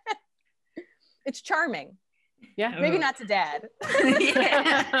 It's charming. Yeah. Maybe not to Dad.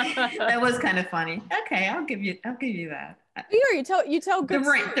 Yeah. That was kind of funny. Okay. I'll give you that. Here, you tell good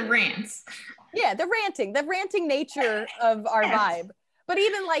the rants. Yeah. The ranting nature of our vibe. But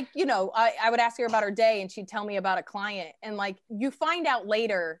even like, you know, I would ask her about her day and she'd tell me about a client and like, you find out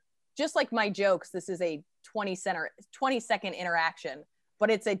later, just like my jokes, this is a 20-second interaction, but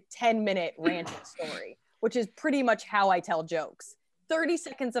it's a 10-minute ranting story, which is pretty much how I tell jokes. 30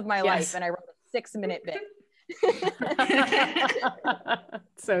 seconds of my life and I wrote a 6-minute bit.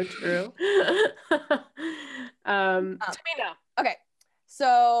 So true. Tamina. Okay.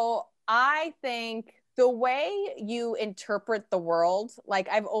 So I think the way you interpret the world, like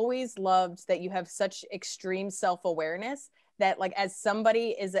I've always loved that you have such extreme self-awareness that like as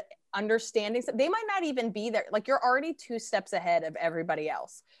somebody is understanding, they might not even be there. Like you're already 2 steps ahead of everybody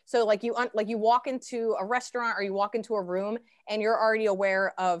else. So like you walk into a restaurant or you walk into a room and you're already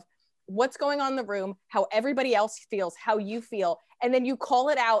aware of what's going on in the room, how everybody else feels, how you feel. And then you call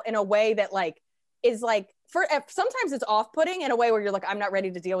it out in a way that like, is like, sometimes it's off-putting in a way where you're like, I'm not ready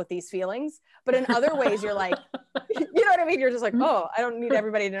to deal with these feelings. But in other ways, you're like, you know what I mean? You're just like, oh, I don't need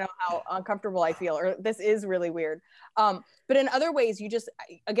everybody to know how uncomfortable I feel, or this is really weird. But in other ways, you just,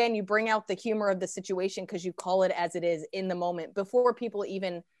 again, you bring out the humor of the situation because you call it as it is in the moment before people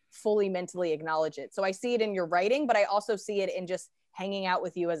even fully mentally acknowledge it. So I see it in your writing, but I also see it in just hanging out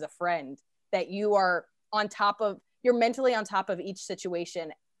with you as a friend, that you are you're mentally on top of each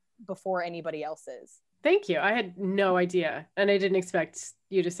situation before anybody else is. Thank you. I had no idea and I didn't expect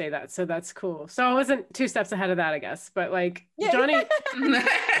you to say that. So that's cool. So I wasn't 2 steps ahead of that, I guess. But like Johnny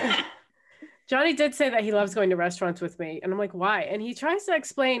did say that he loves going to restaurants with me. And I'm like, why? And he tries to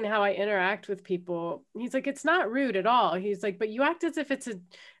explain how I interact with people. He's like, it's not rude at all. He's like, but you act as if it's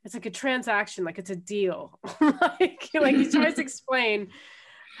like a transaction, like it's a deal. like he tries to explain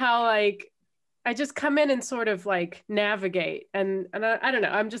how like I just come in and sort of like navigate and I don't know.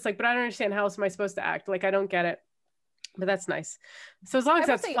 I'm just like, but I don't understand how else am I supposed to act? Like, I don't get it, but that's nice. So as long as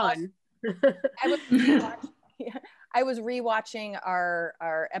that's fun. I was rewatching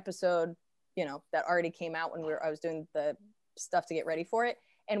our episode, you know, that already came out when I was doing the stuff to get ready for it.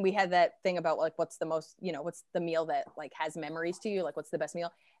 And we had that thing about like, what's the most, you know, what's the meal that like has memories to you? Like, what's the best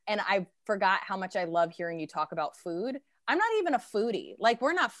meal? And I forgot how much I love hearing you talk about food. I'm not even a foodie. Like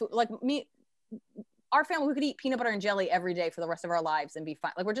we're not food, like me, our family, we could eat peanut butter and jelly every day for the rest of our lives and be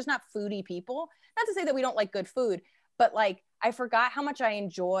fine. Like we're just not foodie people. Not to say that we don't like good food, but like I forgot how much I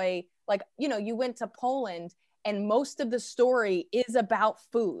enjoy, like, you know, you went to Poland and most of the story is about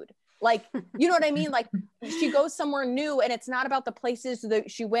food. Like, you know what I mean? Like she goes somewhere new and it's not about the places that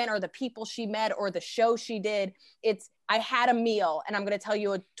she went or the people she met or the show she did. It's, I had a meal and I'm going to tell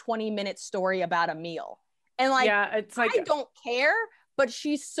you a 20-minute story about a meal. And like, yeah, it's like, I don't care, but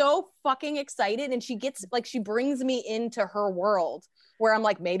she's so fucking excited and she gets like, she brings me into her world where I'm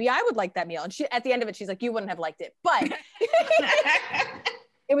like, maybe I would like that meal. And she, at the end of it, she's like, you wouldn't have liked it, but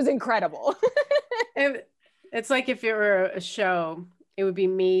it was incredible. It's like if it were a show, it would be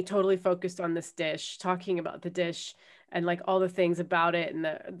me totally focused on this dish, talking about the dish. and like all the things about it, and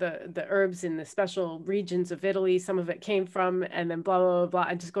the herbs in the special regions of Italy some of it came from, and then blah blah blah, blah,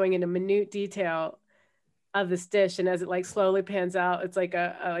 and just going into minute detail of this dish. And as it like slowly pans out, it's like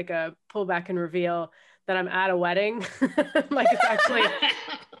a pullback and reveal that I'm at a wedding. Like it's actually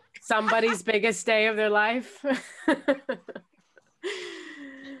somebody's biggest day of their life.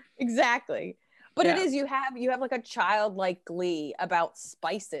 Exactly. But Yeah. it is, you have like a childlike glee about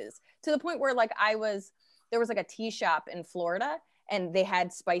spices, to the point where like there was like a tea shop in Florida and they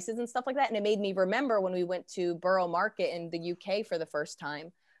had spices and stuff like that. And it made me remember when we went to Borough Market in the UK for the first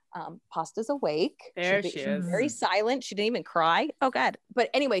time. Pasta's awake. There she is. Very silent. She didn't even cry. Oh God. But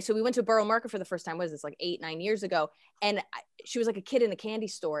anyway, so we went to Borough Market for the first time. What is this, like 8-9 years ago? And she was like a kid in a candy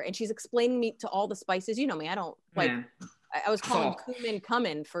store, and she's explaining me to all the spices. You know me, I don't like, I was calling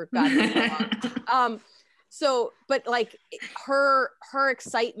cumin for God knows how long. So, but like her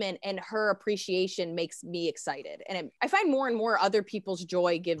excitement and her appreciation makes me excited. And I find more and more other people's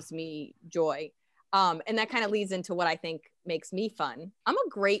joy gives me joy. And that kind of leads into what I think makes me fun. I'm a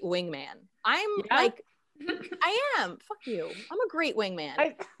great wingman. I am. Fuck you. I'm a great wingman.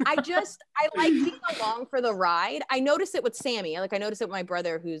 I like being along for the ride. I notice it with Sammy. Like I notice it with my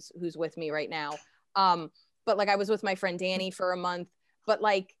brother who's with me right now. But like I was with my friend Danny for a month. But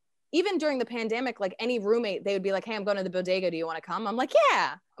like even during the pandemic, like any roommate, they would be like, hey, I'm going to the bodega. Do you want to come? I'm like,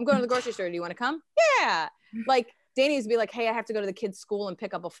 yeah. I'm going to the grocery store. Do you want to come? Yeah. Like Danny used to be like, hey, I have to go to the kids' school and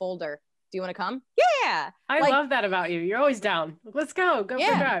pick up a folder. Do you want to come? Yeah. I love that about you. You're always down. Let's go for a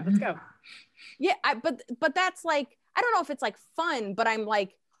drive. Let's go. Yeah. But that's like, I don't know if it's like fun, but I'm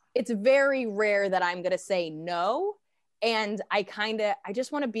like, it's very rare that I'm going to say no. And I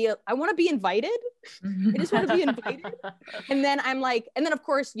just want to be, I want to be invited. I just want to be invited. And then I'm like, and then of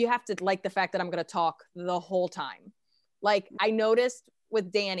course you have to like the fact that I'm going to talk the whole time. Like I noticed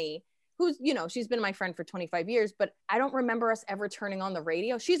with Danny, who's, you know, she's been my friend for 25 years, but I don't remember us ever turning on the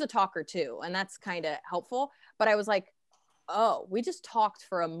radio. She's a talker too. And that's kind of helpful. But I was like, oh, we just talked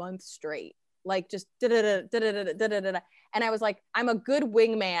for a month straight. Like just da-da-da-da-da-da-da-da-da. And I was like, I'm a good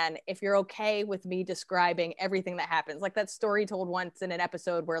wingman if you're okay with me describing everything that happens. Like that story told once in an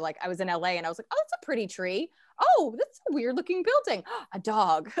episode where like I was in LA and I was like, oh, that's a pretty tree. Oh, that's a weird looking building. A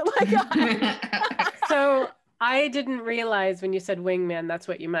dog. So I didn't realize when you said wingman, that's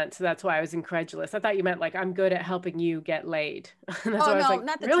what you meant. So that's why I was incredulous. I thought you meant like, I'm good at helping you get laid. That's why I was like,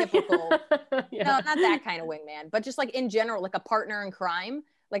 not the really? typical. Yeah. No, not that kind of wingman, but just like in general, like a partner in crime.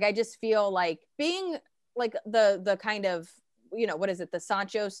 Like, I just feel like being like the kind of, you know, what is it? The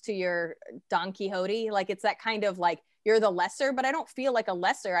Sanchos to your Don Quixote. Like, it's that kind of like, you're the lesser, but I don't feel like a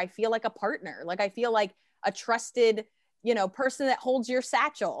lesser. I feel like a partner. Like, I feel like a trusted, you know, person that holds your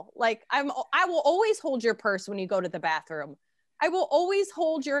satchel. Like I will always hold your purse when you go to the bathroom. I will always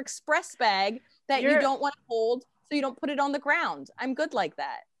hold your express bag that you don't want to hold, so you don't put it on the ground. I'm good like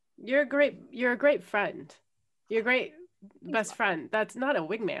that. You're a great friend. You're a great best friend. That's not a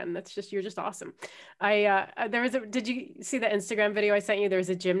wingman. That's just, you're just awesome. Did you see the Instagram video I sent you? There was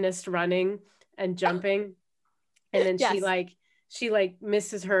a gymnast running and jumping. And then yes. she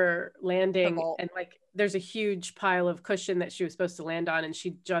misses her landing, Purple. and like there's a huge pile of cushion that she was supposed to land on, and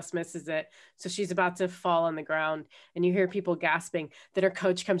she just misses it. So she's about to fall on the ground, and you hear people gasping. Then her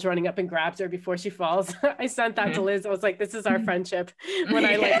coach comes running up and grabs her before she falls. I sent that to Liz. I was like, this is our friendship. When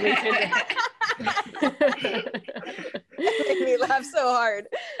I like reach into It made me laugh so hard.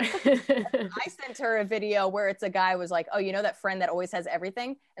 I sent her a video where it's a guy was like, oh, you know that friend that always has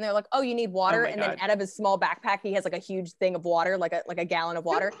everything? And they're like, oh, you need water? And then out of his small backpack, he has like a huge thing of water, like a gallon of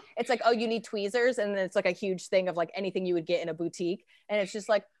water. It's like, oh, you need tweezers? And then it's like a huge thing of like anything you would get in a boutique. And it's just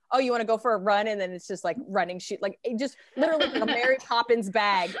like, oh, you want to go for a run? And then it's just like running shoot, like it just literally like a Mary Poppins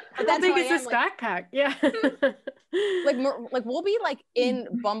bag. But that's how big is this backpack? Yeah. like we'll be like in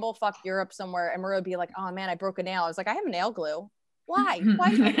bumblefuck Europe somewhere, and Maria would be like, oh man, I broke a nail. I was like, I have nail glue. Why?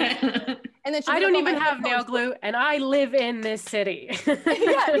 And then I don't even have nail glue, and I live in this city.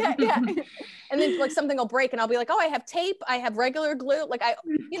 yeah. And then like something will break, and I'll be like, oh, I have tape. I have regular glue. Like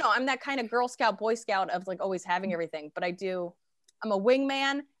I'm that kind of Girl Scout, Boy Scout of like always having everything. But I'm a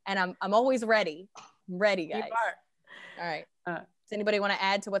wingman, and I'm always ready. I'm ready, guys. You are. All right. Does anybody want to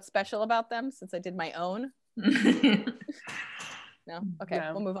add to what's special about them since I did my own? No? Okay,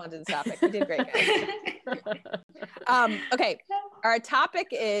 no. We'll move on to the topic. We did great, guys. Okay, our topic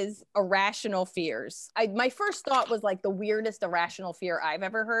is irrational fears. My first thought was like the weirdest irrational fear I've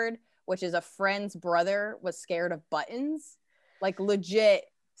ever heard, which is a friend's brother was scared of buttons. Like legit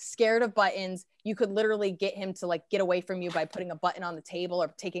scared of buttons. You could literally get him to like get away from you by putting a button on the table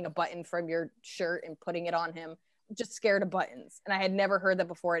or taking a button from your shirt and putting it on him. Just scared of buttons. And I had never heard that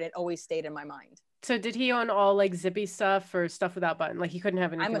before, and it always stayed in my mind. So did he own all like zippy stuff or stuff without button? Like he couldn't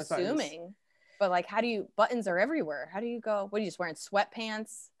have anything I'm with buttons? assuming. But like, how do you, buttons are everywhere. How do you go? What are you just wearing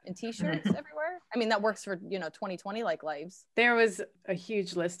sweatpants and t-shirts everywhere? I mean, that works for, 2020 like lives. There was a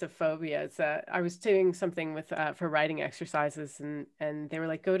huge list of phobias. I was doing something with for writing exercises, and they were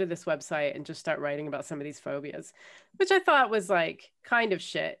like, go to this website and just start writing about some of these phobias, which I thought was like kind of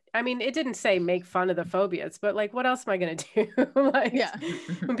shit. I mean, it didn't say make fun of the phobias, but like, what else am I gonna do? Like, Yeah.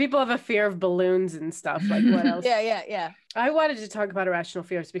 when people have a fear of balloons and stuff, like what else? Yeah. I wanted to talk about irrational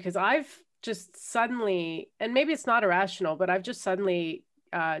fears because I've just suddenly, and maybe it's not irrational, but I've just suddenly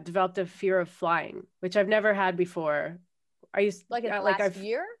developed a fear of flying, which I've never had before. I used Like in the like last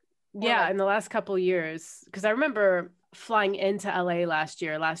year? Yeah, like... in the last couple of years, because I remember flying into LA last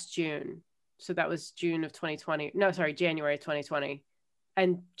June. So that was June of 2020. No, sorry, January 2020,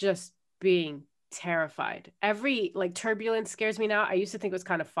 and just being terrified. Every like turbulence scares me now. I used to think it was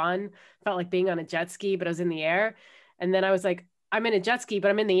kind of fun. Felt like being on a jet ski, but I was in the air. And then I was like, I'm in a jet ski,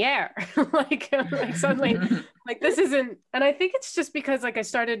 but I'm in the air. like suddenly, like this isn't. And I think it's just because like I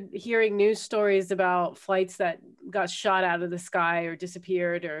started hearing news stories about flights that got shot out of the sky or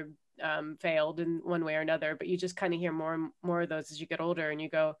disappeared or failed in one way or another. But you just kind of hear more and more of those as you get older, and you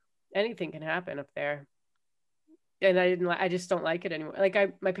go, anything can happen up there. And I just don't like it anymore.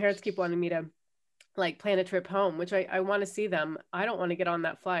 Like my parents keep wanting me to like plan a trip home, which I want to see them. I don't want to get on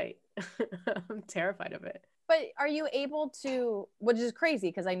that flight. I'm terrified of it. But are you able to, which is crazy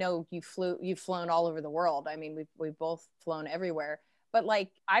because I know you've flown all over the world. I mean, we've both flown everywhere. But like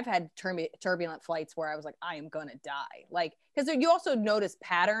I've had turbulent flights where I was like, I am gonna die. Like, because you also notice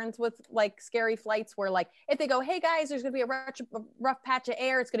patterns with like scary flights where like if they go, hey guys, there's gonna be a rough patch of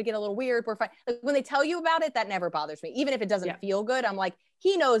air, it's gonna get a little weird. We're fine. Like when they tell you about it, that never bothers me. Even if it doesn't feel good, I'm like,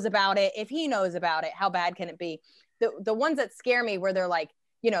 he knows about it. If he knows about it, how bad can it be? The ones that scare me where they're like,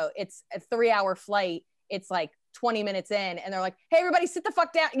 it's a 3-hour flight. It's like 20 minutes in and they're like, hey, everybody sit the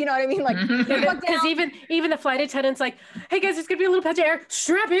fuck down. You know what I mean? Like, because even the flight attendant's like, hey guys, there's gonna be a little patch of air.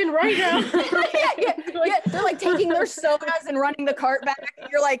 Strap in right now. yeah. They're like taking their sodas and running the cart back. And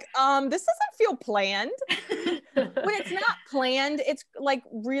you're like, this doesn't feel planned. When it's not planned, it's like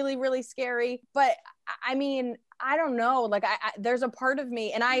really, really scary. But I mean, I don't know. Like there's a part of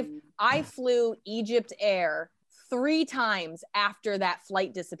me, and I flew Egypt Air 3 times after that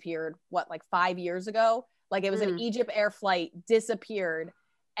flight disappeared, like 5 years ago. Like it was an Egypt Air flight, disappeared.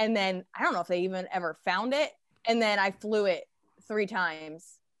 And then I don't know if they even ever found it. And then I flew it 3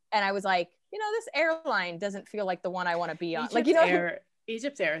 times. And I was like, this airline doesn't feel like the one I want to be on.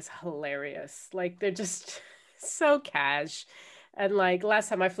 Egypt Air is hilarious. Like they're just so cash. And like last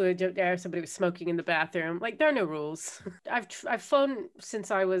time I flew Egypt Air, somebody was smoking in the bathroom. Like there are no rules. I've flown since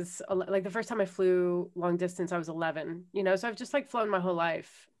I was like the first time I flew long distance, I was 11. So I've just like flown my whole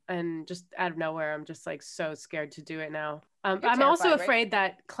life, and just out of nowhere, I'm just like so scared to do it now. I'm also afraid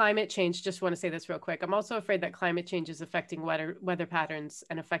that climate change. Just want to say this real quick. I'm also afraid that climate change is affecting weather patterns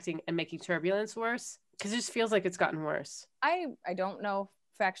and making turbulence worse, because it just feels like it's gotten worse. I don't know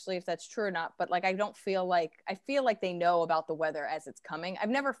factually if that's true or not, but like I feel like they know about the weather as it's coming. I've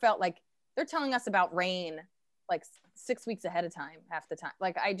never felt like they're telling us about rain like 6 weeks ahead of time half the time.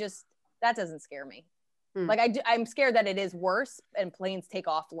 Like that doesn't scare me. Like I'm scared that it is worse and planes take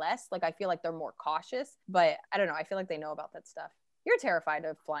off less. Like I feel like they're more cautious, but I don't know. I feel like they know about that stuff. You're terrified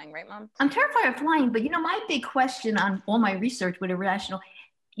of flying, right, Mom? I'm terrified of flying, but my big question on all my research with irrational,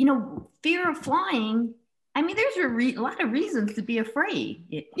 fear of flying. I mean, there's a lot of reasons to be afraid.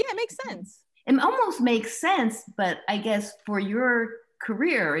 Yeah, it makes sense. It almost makes sense, but I guess for your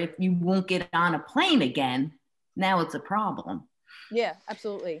career, if you won't get on a plane again, now it's a problem. Yeah,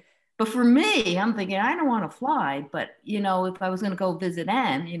 absolutely. But for me, I'm thinking, I don't want to fly, but if I was going to go visit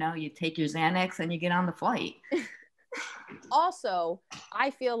Anne, you take your Xanax and you get on the flight. Also, I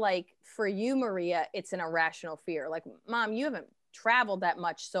feel like for you, Maria, it's an irrational fear. Like, Mom, you haven't traveled that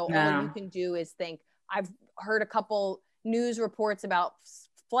much, so all you can do is think. I've heard a couple news reports about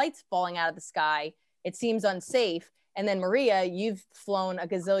flights falling out of the sky. It seems unsafe. And then Maria, you've flown a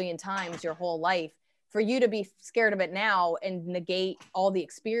gazillion times your whole life. For you to be scared of it now and negate all the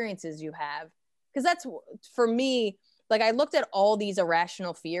experiences you have. Because that's, for me, like I looked at all these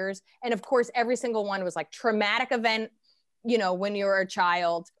irrational fears. And of course, every single one was like traumatic event, when you're a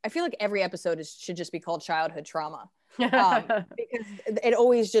child. I feel like every episode should just be called childhood trauma. Because it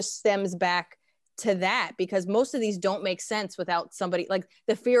always just stems back to that, because most of these don't make sense without somebody, like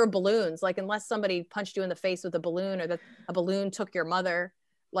the fear of balloons, like unless somebody punched you in the face with a balloon, or that a balloon took your mother,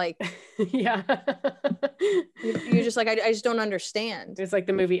 like yeah. you're just like, I just don't understand. It's like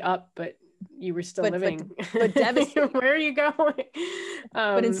the movie Up, but you were still But living. devastating. Where are you going?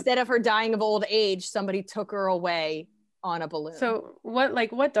 But instead of her dying of old age, somebody took her away on a balloon. So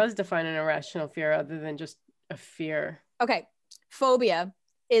what does define an irrational fear other than just a fear? Okay. Phobia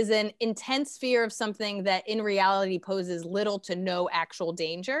is an intense fear of something that in reality poses little to no actual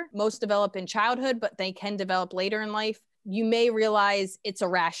danger. Most develop in childhood, but they can develop later in life. You may realize it's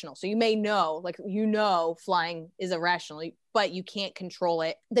irrational. So you may know, like, flying is irrational, but you can't control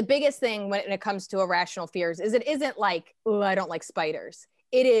it. The biggest thing when it comes to irrational fears is it isn't like, oh, I don't like spiders.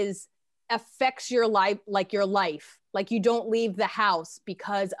 It is affects your life, like your life. Like you don't leave the house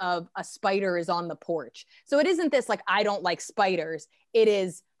because of a spider is on the porch. So it isn't this like, I don't like spiders. It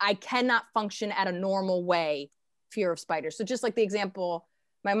is, I cannot function at a normal way, fear of spiders. So just like the example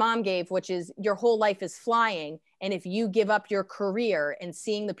my mom gave, which is your whole life is flying. And if you give up your career and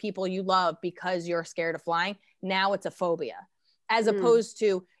seeing the people you love because you're scared of flying, now it's a phobia. As opposed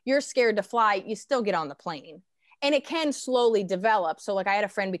to you're scared to fly, you still get on the plane. And it can slowly develop. So like I had a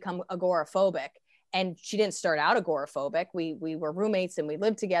friend become agoraphobic, and she didn't start out agoraphobic. We were roommates and we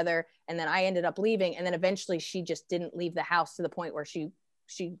lived together. And then I ended up leaving. And then eventually she just didn't leave the house to the point where she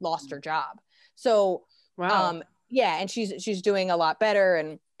lost her job. So, wow. yeah. And she's doing a lot better.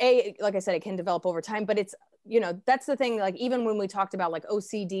 And like I said, it can develop over time, but it's, that's the thing. Like, even when we talked about like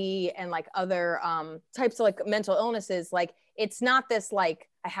OCD and like other types of like mental illnesses, like it's not this, like,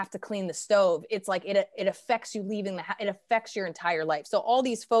 I have to clean the stove. It's like, it affects you leaving the house. It affects your entire life. So all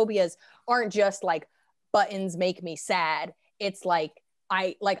these phobias aren't just like buttons make me sad. It's like,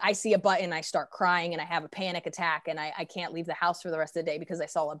 I see a button, I start crying and I have a panic attack and I can't leave the house for the rest of the day because I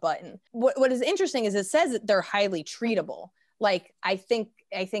saw a button. What is interesting is it says that they're highly treatable. Like, I think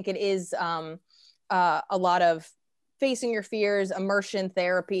it is a lot of facing your fears, immersion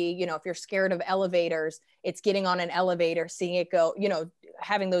therapy. If you're scared of elevators, it's getting on an elevator, seeing it go,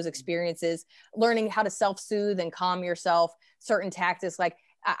 having those experiences, learning how to self-soothe and calm yourself, certain tactics. Like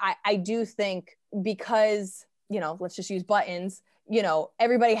I do think, because, let's just use buttons,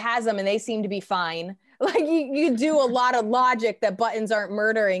 everybody has them and they seem to be fine. Like you do a lot of logic that buttons aren't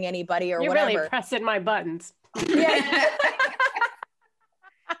murdering anybody or You're whatever. really pressing my buttons. Yeah.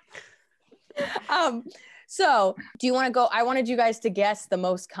 So do you want to go? I wanted you guys to guess the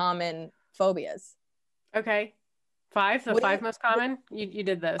most common phobias. Okay. Five most common. You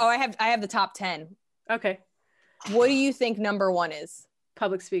did this. Oh, I have the top 10. Okay. What do you think number 1 is?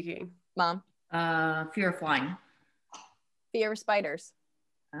 Public speaking. Mom? Fear of flying. Fear of spiders.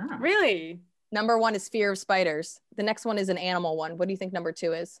 Oh. Really? Number 1 is fear of spiders. The next one is an animal one. What do you think number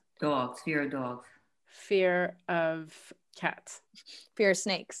 2 is? Dogs. Fear of dogs. Fear of cats. Fear of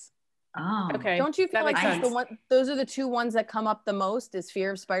snakes. Oh. Okay. Don't you feel like that's the one? Those are the 2 ones that come up the most, is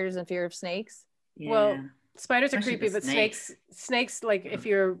fear of spiders and fear of snakes. Yeah. Well, spiders are Especially creepy, but snakes, like if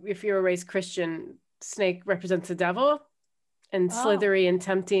you're raised Christian, snake represents the devil, and slithery and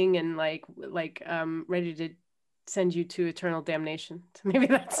tempting and like ready to send you to eternal damnation. So maybe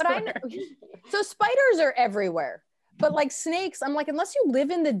that's. But I know. So spiders are everywhere. But like snakes, I'm like, unless you live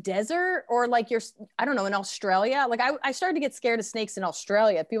in the desert or like I don't know, in Australia. Like I started to get scared of snakes in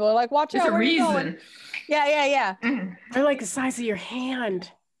Australia. People are like, watch out. There's a reason. Yeah. They're like the size of your hand.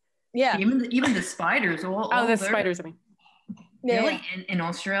 Yeah. Even the spiders. The spiders, I mean. Yeah. Really? In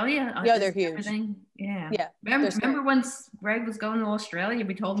Australia? Yeah, they're huge. Everything? Yeah. Yeah. Remember when Greg was going to Australia?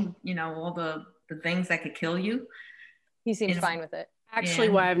 We told him, all the things that could kill you. He seems fine with it. Actually,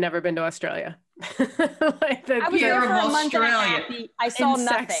 why I've never been to Australia. I was there for a month and a half. I saw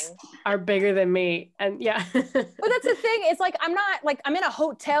nothing. Are bigger than me, and yeah. But that's the thing. It's like I'm in a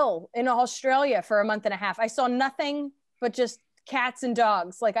hotel in Australia for a month and a half. I saw nothing but just cats and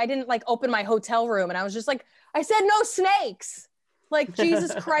dogs. Like I didn't open my hotel room, and I was just like, I said no snakes. Like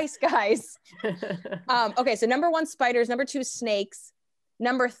Jesus Christ, guys. Okay, so number 1, spiders. Number 2, snakes.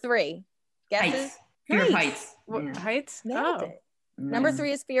 Number 3, guesses. Heights. Fear of heights. Yeah. Heights? Nailed it. Number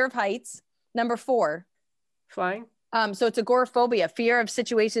 3 is fear of heights. Number 4, flying. So it's agoraphobia, fear of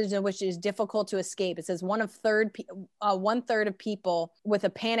situations in which it is difficult to escape. It says 1/3 of people with a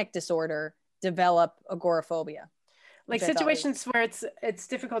panic disorder develop agoraphobia. Like situations where it's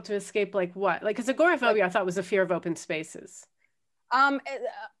difficult to escape. Like what? Like, because agoraphobia, I thought was a fear of open spaces. Like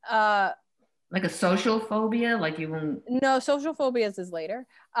a social phobia, like you won't. No, social phobias is later.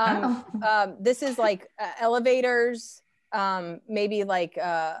 This is like elevators. Maybe like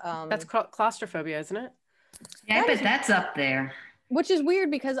that's claustrophobia, isn't it? Yeah, but that's up there. Which is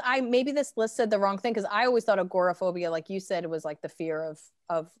weird because maybe this list said the wrong thing, because I always thought agoraphobia, like you said, was like the fear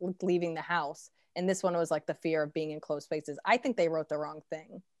of leaving the house, and this one was like the fear of being in closed spaces. I think they wrote the wrong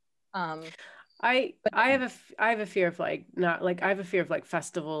thing. I have a fear of like not like I have a fear of like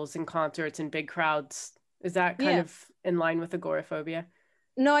festivals and concerts and big crowds. Is that kind Yeah. of in line with agoraphobia?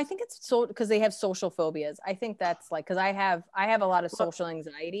 No, I think it's so because they have social phobias. I think that's like because I have a lot of Well, social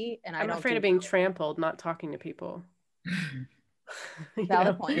anxiety and I I'm don't afraid do of being well. trampled, not talking to people. You Valid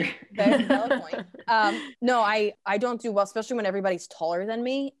know? point. Valid point. No, I don't do well, especially when everybody's taller than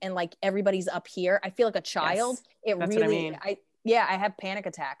me and like everybody's up here. I feel like a child. Yes, It that's what I really, mean. I have panic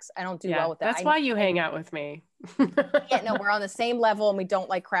attacks. I don't do Yeah, well with that. that's why you hang out with me. Yeah, no, we're on the same level and we don't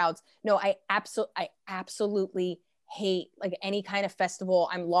like crowds. No, I absolutely hate like any kind of festival.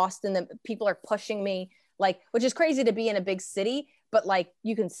 I'm lost in the people are pushing me, like, which is crazy to be in a big city, but like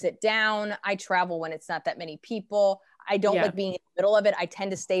you can sit down. I travel when it's not that many people. I don't Yeah. like being in the middle of it. I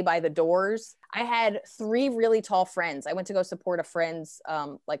tend to stay by the doors. I had 3 really tall friends. I went to go support a friend's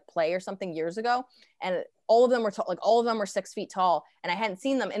like play or something years ago, and all of them were like all of them were 6 feet tall, and I hadn't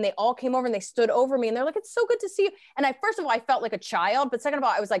seen them, and they all came over and they stood over me, and they're like, "It's so good to see you." And I first of all I felt like a child, but second of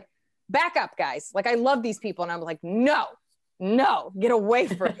all I was like, "Back up, guys! Like I love these people," and I'm like, "No, no, get away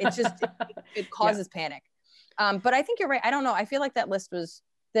from it." It's just it causes panic. But I think you're right. I don't know. I feel like that list was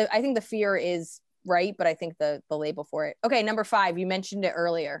I think the fear is right, but I think the label for it. Okay, number 5. You mentioned it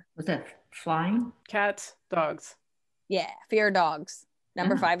earlier. Was that flying? Cats, dogs. Yeah, fear of dogs.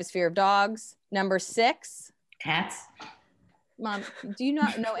 Number 5 is fear of dogs. Number 6. Cats? Mom, do you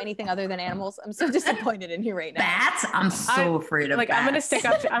not know anything other than animals? I'm so disappointed in you right now. Bats? I'm so afraid of like bats. I'm gonna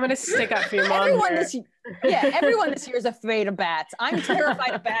stick up for your mom. Everyone this year is afraid of bats. I'm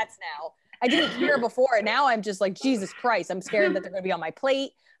terrified of bats now. I didn't care before, and now I'm just like, Jesus Christ, I'm scared that they're gonna be on my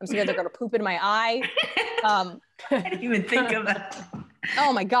plate. I'm scared they're gonna poop in my eye. I didn't even think of that.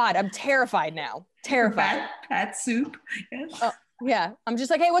 Oh my God, I'm terrified now. Terrified. Bat soup. Yes. Yeah, I'm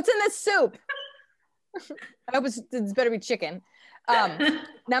just like, hey, what's in this soup? I hope it's better be chicken.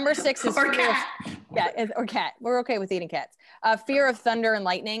 Number 6 is or fear cat. or cat. We're okay with eating cats. Fear of thunder and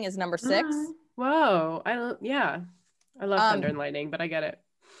lightning is number 6. Whoa, I love thunder and lightning, but I get it.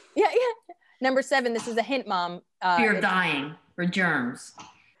 Yeah. Number 7. This is a hint, Mom. Fear of dying or germs.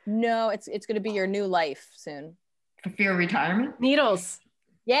 No, it's going to be your new life soon. For fear of retirement. Needles.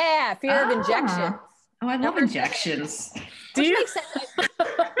 Yeah, fear of injections. Oh, I love injections. Do you? Makes sense.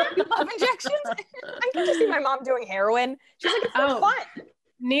 You love injections? I can just see my mom doing heroin. She's like, it's so fun.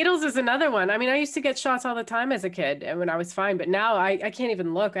 Needles is another one. I mean, I used to get shots all the time as a kid and when I was fine, but now I can't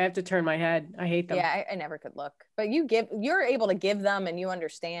even look. I have to turn my head. I hate them. Yeah, I never could look. But you're able to give them and you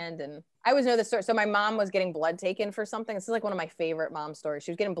understand. And I always know the story. So my mom was getting blood taken for something. This is like one of my favorite mom stories. She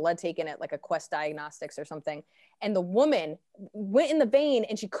was getting blood taken at like a Quest Diagnostics or something. And the woman went in the vein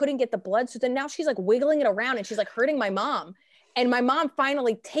and she couldn't get the blood. So then now she's like wiggling it around and she's like hurting my mom. And my mom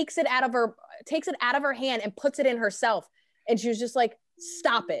finally takes it out of her hand and puts it in herself. And she was just like,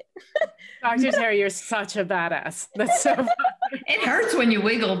 stop it. Dr. Terry, you're such a badass. That's so funny. It hurts when you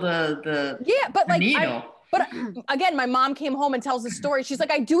wiggle the but like needle. But again, my mom came home and tells the story. She's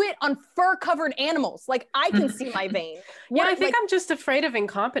like, I do it on fur-covered animals. Like I can see my vein. Yeah, I think I'm just afraid of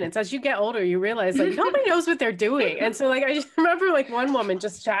incompetence. As you get older, you realize like nobody knows what they're doing. And so like I just remember like one woman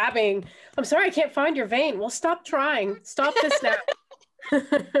just jabbing, I'm sorry, I can't find your vein. Well, stop trying. Stop this now.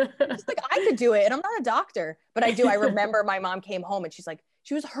 Just like I could do it. And I'm not a doctor, but I do. I remember my mom came home and she's like,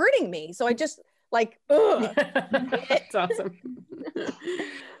 she was hurting me. So I just like, ugh. That's awesome.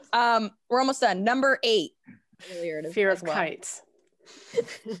 We're almost done. Number 8. Fear of kites. These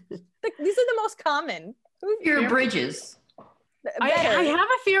are the most common. Fear of bridges. I have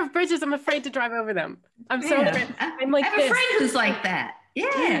a fear of bridges. I'm afraid to drive over them. I'm so afraid. I'm like I have a friend who's like that.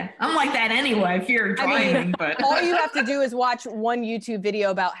 Yeah, I'm like that anyway. Fear of driving, but all you have to do is watch one YouTube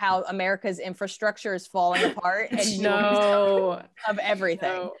video about how America's infrastructure is falling apart, and you know of everything.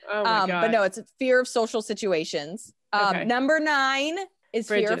 No. Oh my God. But no, it's fear of social situations. Okay. Number 9 is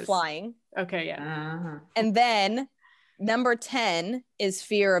Bridges. fear of flying. Okay, yeah. And then number 10 is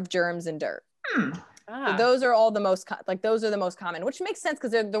fear of germs and dirt. So those are all the most those are the most common, which makes sense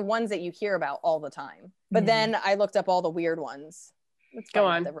because they're the ones that you hear about all the time. But then I looked up all the weird ones. That's Go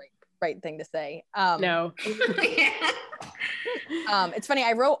on. the right thing to say. No. It's funny.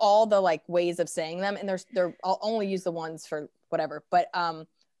 I wrote all the like ways of saying them, and I'll only use the ones for whatever. But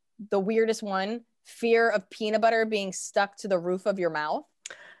the weirdest one: fear of peanut butter being stuck to the roof of your mouth.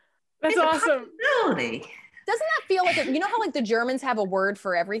 That's awesome. Really? Doesn't that feel like you know how like the Germans have a word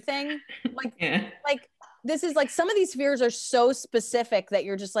for everything? Like like this is like some of these fears are so specific that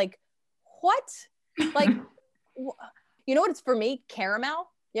you're just like, what? Like, you know what it's for me? Caramel.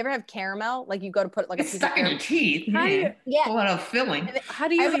 You ever have caramel? Like you go to put like a piece stuck in your teeth. Yeah. A lot of filling. How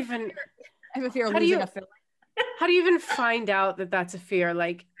do you even? I have a fear of losing a filling. How do you even find out that that's a fear?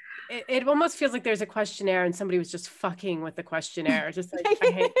 Like, it almost feels like there's a questionnaire and somebody was just fucking with the questionnaire. Just like,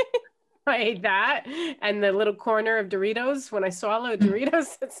 I hate that. And the little corner of Doritos, when I swallow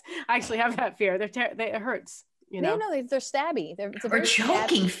Doritos, I actually have that fear. It hurts. You know, they're stabby. It's a very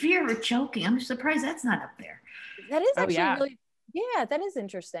choking, stabby. fear of choking. I'm surprised that's not up there. That is actually really, yeah, that is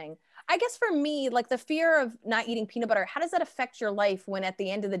interesting. I guess for me, like the fear of not eating peanut butter, how does that affect your life when at the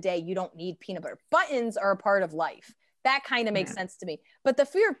end of the day, you don't need peanut butter? Buttons are a part of life. That kind of makes sense to me. But the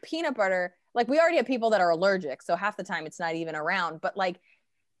fear of peanut butter, like we already have people that are allergic. So half the time it's not even around. But like,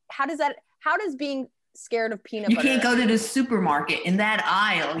 how does being scared of peanut butter? You can't go to the supermarket. In that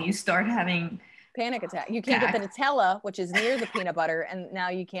aisle, you start having panic attack. You can't get the Nutella, which is near the peanut butter. And now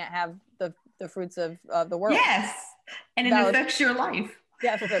you can't have the fruits of the world. Yes. And it affects your life.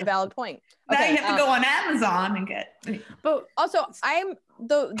 Yeah, that's a valid point. Now you have to go on Amazon and get. But also,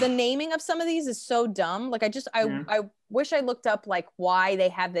 the naming of some of these is so dumb. Like I wish I looked up like why they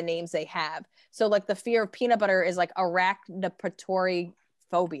have the names they have. So like the fear of peanut butter is like arachnopatory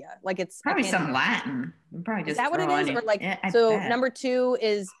phobia. Like it's probably some Latin. Probably just is that what it is? Or like number 2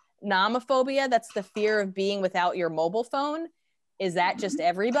 is nomophobia. That's the fear of being without your mobile phone. Is that just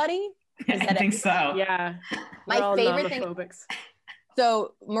everybody? I think so. Yeah. My favorite thing.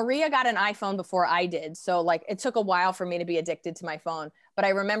 So Maria got an iPhone before I did. So like it took a while for me to be addicted to my phone. But I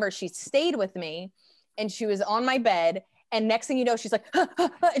remember she stayed with me and she was on my bed. And next thing you know, she's like,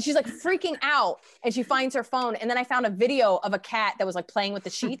 and she's like freaking out. And she finds her phone. And then I found a video of a cat that was like playing with the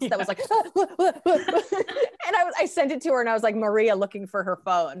sheets that was like, and I sent it to her and I was like, Maria looking for her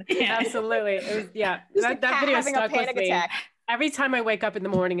phone. Yeah, absolutely. It was, that video having stuck a panic with me. Attack. Every time I wake up in the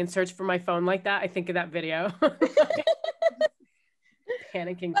morning and search for my phone like that, I think of that video.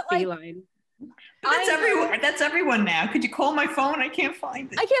 Panicking feline. That's everyone now. Could you call my phone? I can't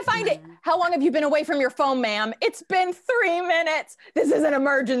find it. I can't find it. How long have you been away from your phone, ma'am? It's been 3 minutes. This is an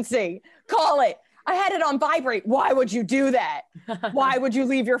emergency. Call it. I had it on vibrate. Why would you do that? Why would you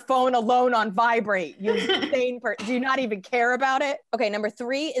leave your phone alone on vibrate? You insane person. Do you not even care about it? Okay, number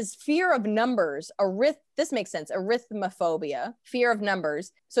 3 is fear of numbers. This makes sense. Arithmophobia, fear of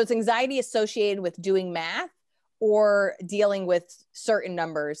numbers. So it's anxiety associated with doing math or dealing with certain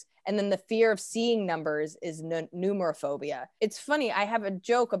numbers. And then the fear of seeing numbers is numerophobia. It's funny, I have a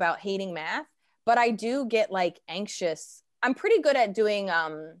joke about hating math, but I do get like anxious. I'm pretty good at doing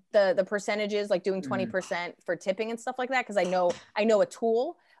the percentages, like doing 20% for tipping and stuff like that, because I know a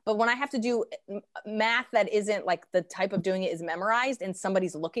tool. But when I have to do math that isn't like the type of doing it is memorized and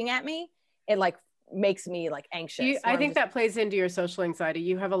somebody's looking at me, it like makes me like anxious. I think that plays into your social anxiety.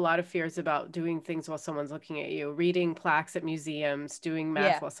 You have a lot of fears about doing things while someone's looking at you, reading plaques at museums, doing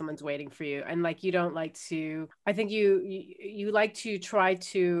math while someone's waiting for you. And like, you don't like to, I think you like to try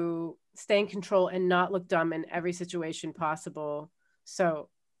to stay in control and not look dumb in every situation possible. So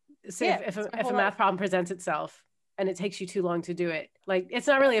say if a math problem presents itself and it takes you too long to do it, like it's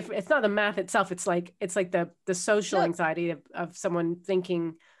not the math itself. It's like the social anxiety of someone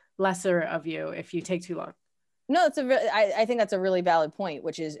thinking lesser of you if you take too long. No, I think that's a really valid point,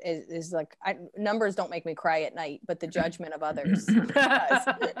 which is like numbers don't make me cry at night, but the judgment of others does.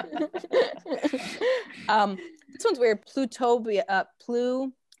 This one's weird. Pluphobia,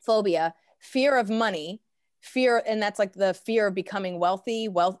 fear of money, and that's like the fear of becoming wealthy,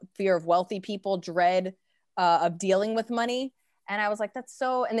 fear of wealthy people, dread of dealing with money. And I was like, that's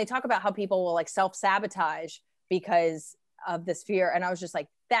so, and they talk about how people will like self-sabotage because of this fear. And I was just like,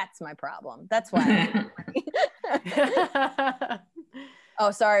 that's my problem. That's why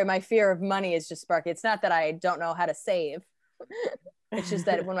oh, sorry. My fear of money is just sparky. It's not that I don't know how to save. It's just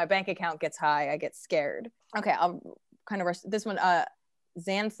that when my bank account gets high, I get scared. Okay. I'll kind of rush this one.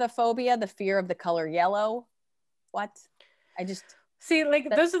 Xanthophobia, the fear of the color yellow. What? See, like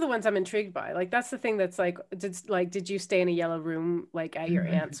those are the ones I'm intrigued by. Like that's the thing that's like, did you stay in a yellow room like at your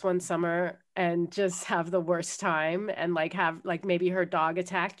aunt's one summer and just have the worst time and like have like maybe her dog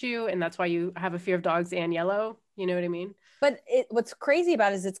attacked you and that's why you have a fear of dogs and yellow? You know what I mean? But what's crazy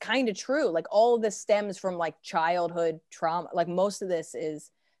about it is it's kind of true. Like all of this stems from like childhood trauma. Like most of this is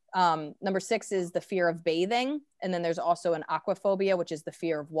number 6 is the fear of bathing. And then there's also an aquaphobia, which is the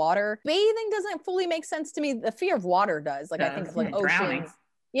fear of water. Bathing doesn't fully make sense to me. The fear of water does. Like I think of like oceans. Drowning.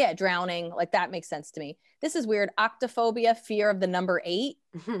 Yeah, drowning. Like that makes sense to me. This is weird. Octophobia, fear of the number 8.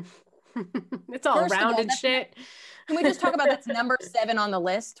 It's all rounded shit. Can we just talk about that's number 7 on the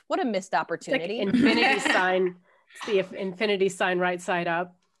list? What a missed opportunity. Like infinity sign. It's the infinity sign right side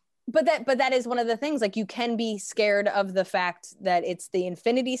up. But that is one of the things, like you can be scared of the fact that it's the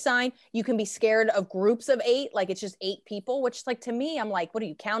infinity sign. You can be scared of groups of 8, like it's just 8 people, which like to me, I'm like, what are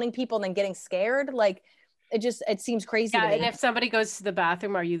you counting people and then getting scared? Like it seems crazy Yeah, to me. and if somebody goes to the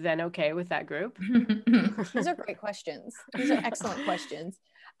bathroom, are you then okay with that group? These are great questions. These are excellent questions.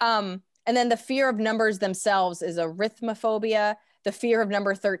 And then the fear of numbers themselves is arithmophobia. The fear of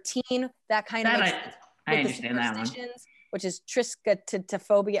number 13, that kind of makes sense. I understand that one. Which is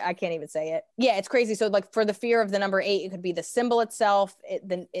triskaidekaphobia. I can't even say it. Yeah, it's crazy. So like for the fear of the number 8, it could be the symbol itself, it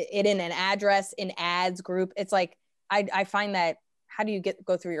in an address, in ads group. It's like, I find that, how do you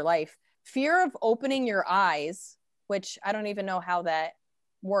go through your life? Fear of opening your eyes, which I don't even know how that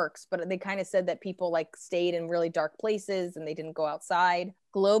works, but they kind of said that people like stayed in really dark places and they didn't go outside.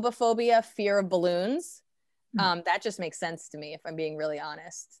 Globophobia, fear of balloons. That just makes sense to me, if I'm being really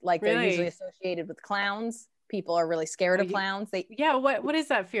honest. Like they're usually associated with clowns. People are really scared of clowns. What is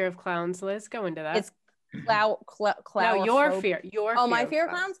that fear of clowns, Liz? Go into that. It's no, your fear. My fear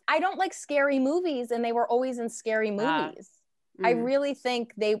of clowns. I don't like scary movies, and they were always in scary movies. I really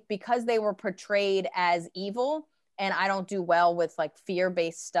think because they were portrayed as evil, and I don't do well with like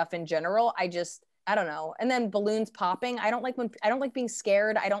fear-based stuff in general. I don't know. And then balloons popping. I don't like being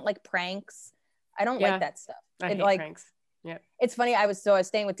scared. I don't like pranks. I don't like that stuff. I hate pranks. Yeah. It's funny. I was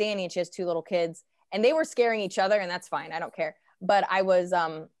staying with Danny, and she has 2 little kids, and they were scaring each other, and that's fine. I don't care. But I was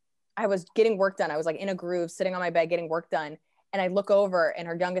getting work done. I was like in a groove, sitting on my bed, getting work done. And I look over, and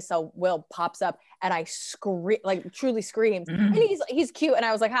her youngest son, Will, pops up, and I scream, like truly screams. And he's cute. And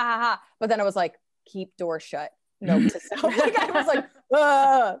I was like, ha ha ha. But then I was like, keep door shut. Note to self. Like I was like,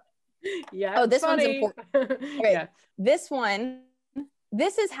 yeah. Oh, this one's important. Okay. Yeah. This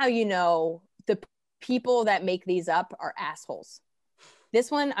is how you know the people that make these up are assholes. This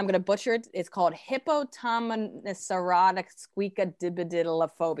one, I'm going to butcher it. It's called hippopotamoneurotic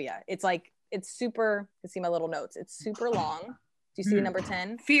squeakadibidilophobia. It's super, you can see my little notes. It's super long. Do you see number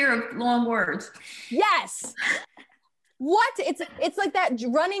 10? Fear of long words. Yes. What? It's like that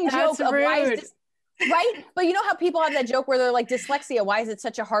running joke of why is right? But you know how people have that joke where they're like, dyslexia, why is it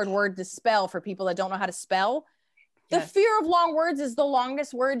such a hard word to spell for people that don't know how to spell? The fear of long words is the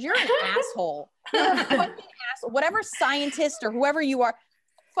longest word. You're an asshole. You're a fucking asshole. Whatever scientist or whoever you are,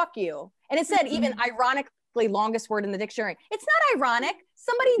 fuck you. And it said even ironically longest word in the dictionary. It's not ironic.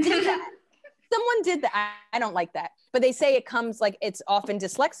 Somebody did that. Someone did that. I don't like that. But they say it comes like it's often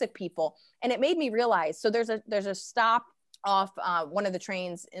dyslexic people. And it made me realize, so there's a stop off one of the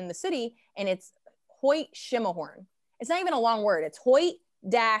trains in the city, and it's Hoyt Schimmahorn. It's not even a long word. It's Hoyt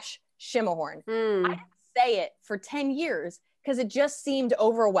Schimmahorn. I didn't say it for 10 years because it just seemed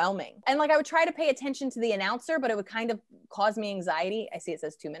overwhelming. And like I would try to pay attention to the announcer, but it would kind of cause me anxiety. I see it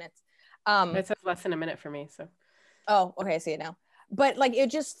says 2 minutes. It says less than a minute for me. So. Oh, okay. I see it now. But like,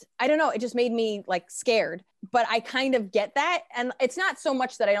 I don't know. It just made me like scared, but I kind of get that. And it's not so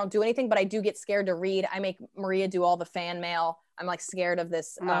much that I don't do anything, but I do get scared to read. I make Maria do all the fan mail. I'm like scared of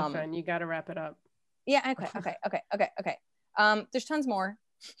this. Muffin, you got to wrap it up. Yeah. Okay. There's tons more.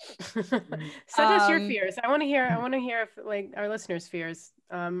 Send us your fears. I want to hear if like our listeners' fears.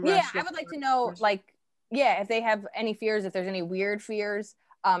 I would like to know if they have any fears, if there's any weird fears,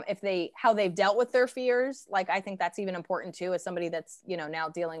 how they've dealt with their fears. Like I think that's even important too, as somebody that's now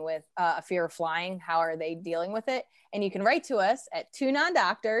dealing with a fear of flying. How are they dealing with it? And you can write to us at 2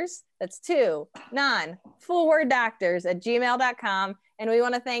 non-doctors. That's 2 non full word doctors at gmail.com. And we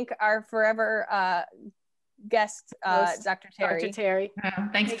want to thank our forever guest, Dr. Terry. Dr. Terry.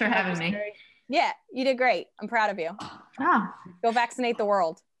 Thanks for having me. Yeah, you did great. I'm proud of you. Go vaccinate the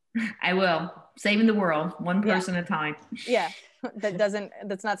world. I will. Saving the world, one person at a time. Yeah,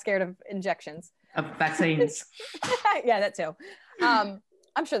 that's not scared of injections. Of vaccines. Yeah, that too. I'm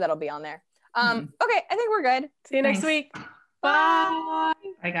sure that'll be on there. Okay, I think we're good. See you next week. Bye.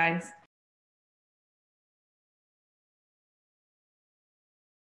 Bye, guys.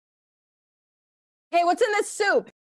 Hey, what's in this soup?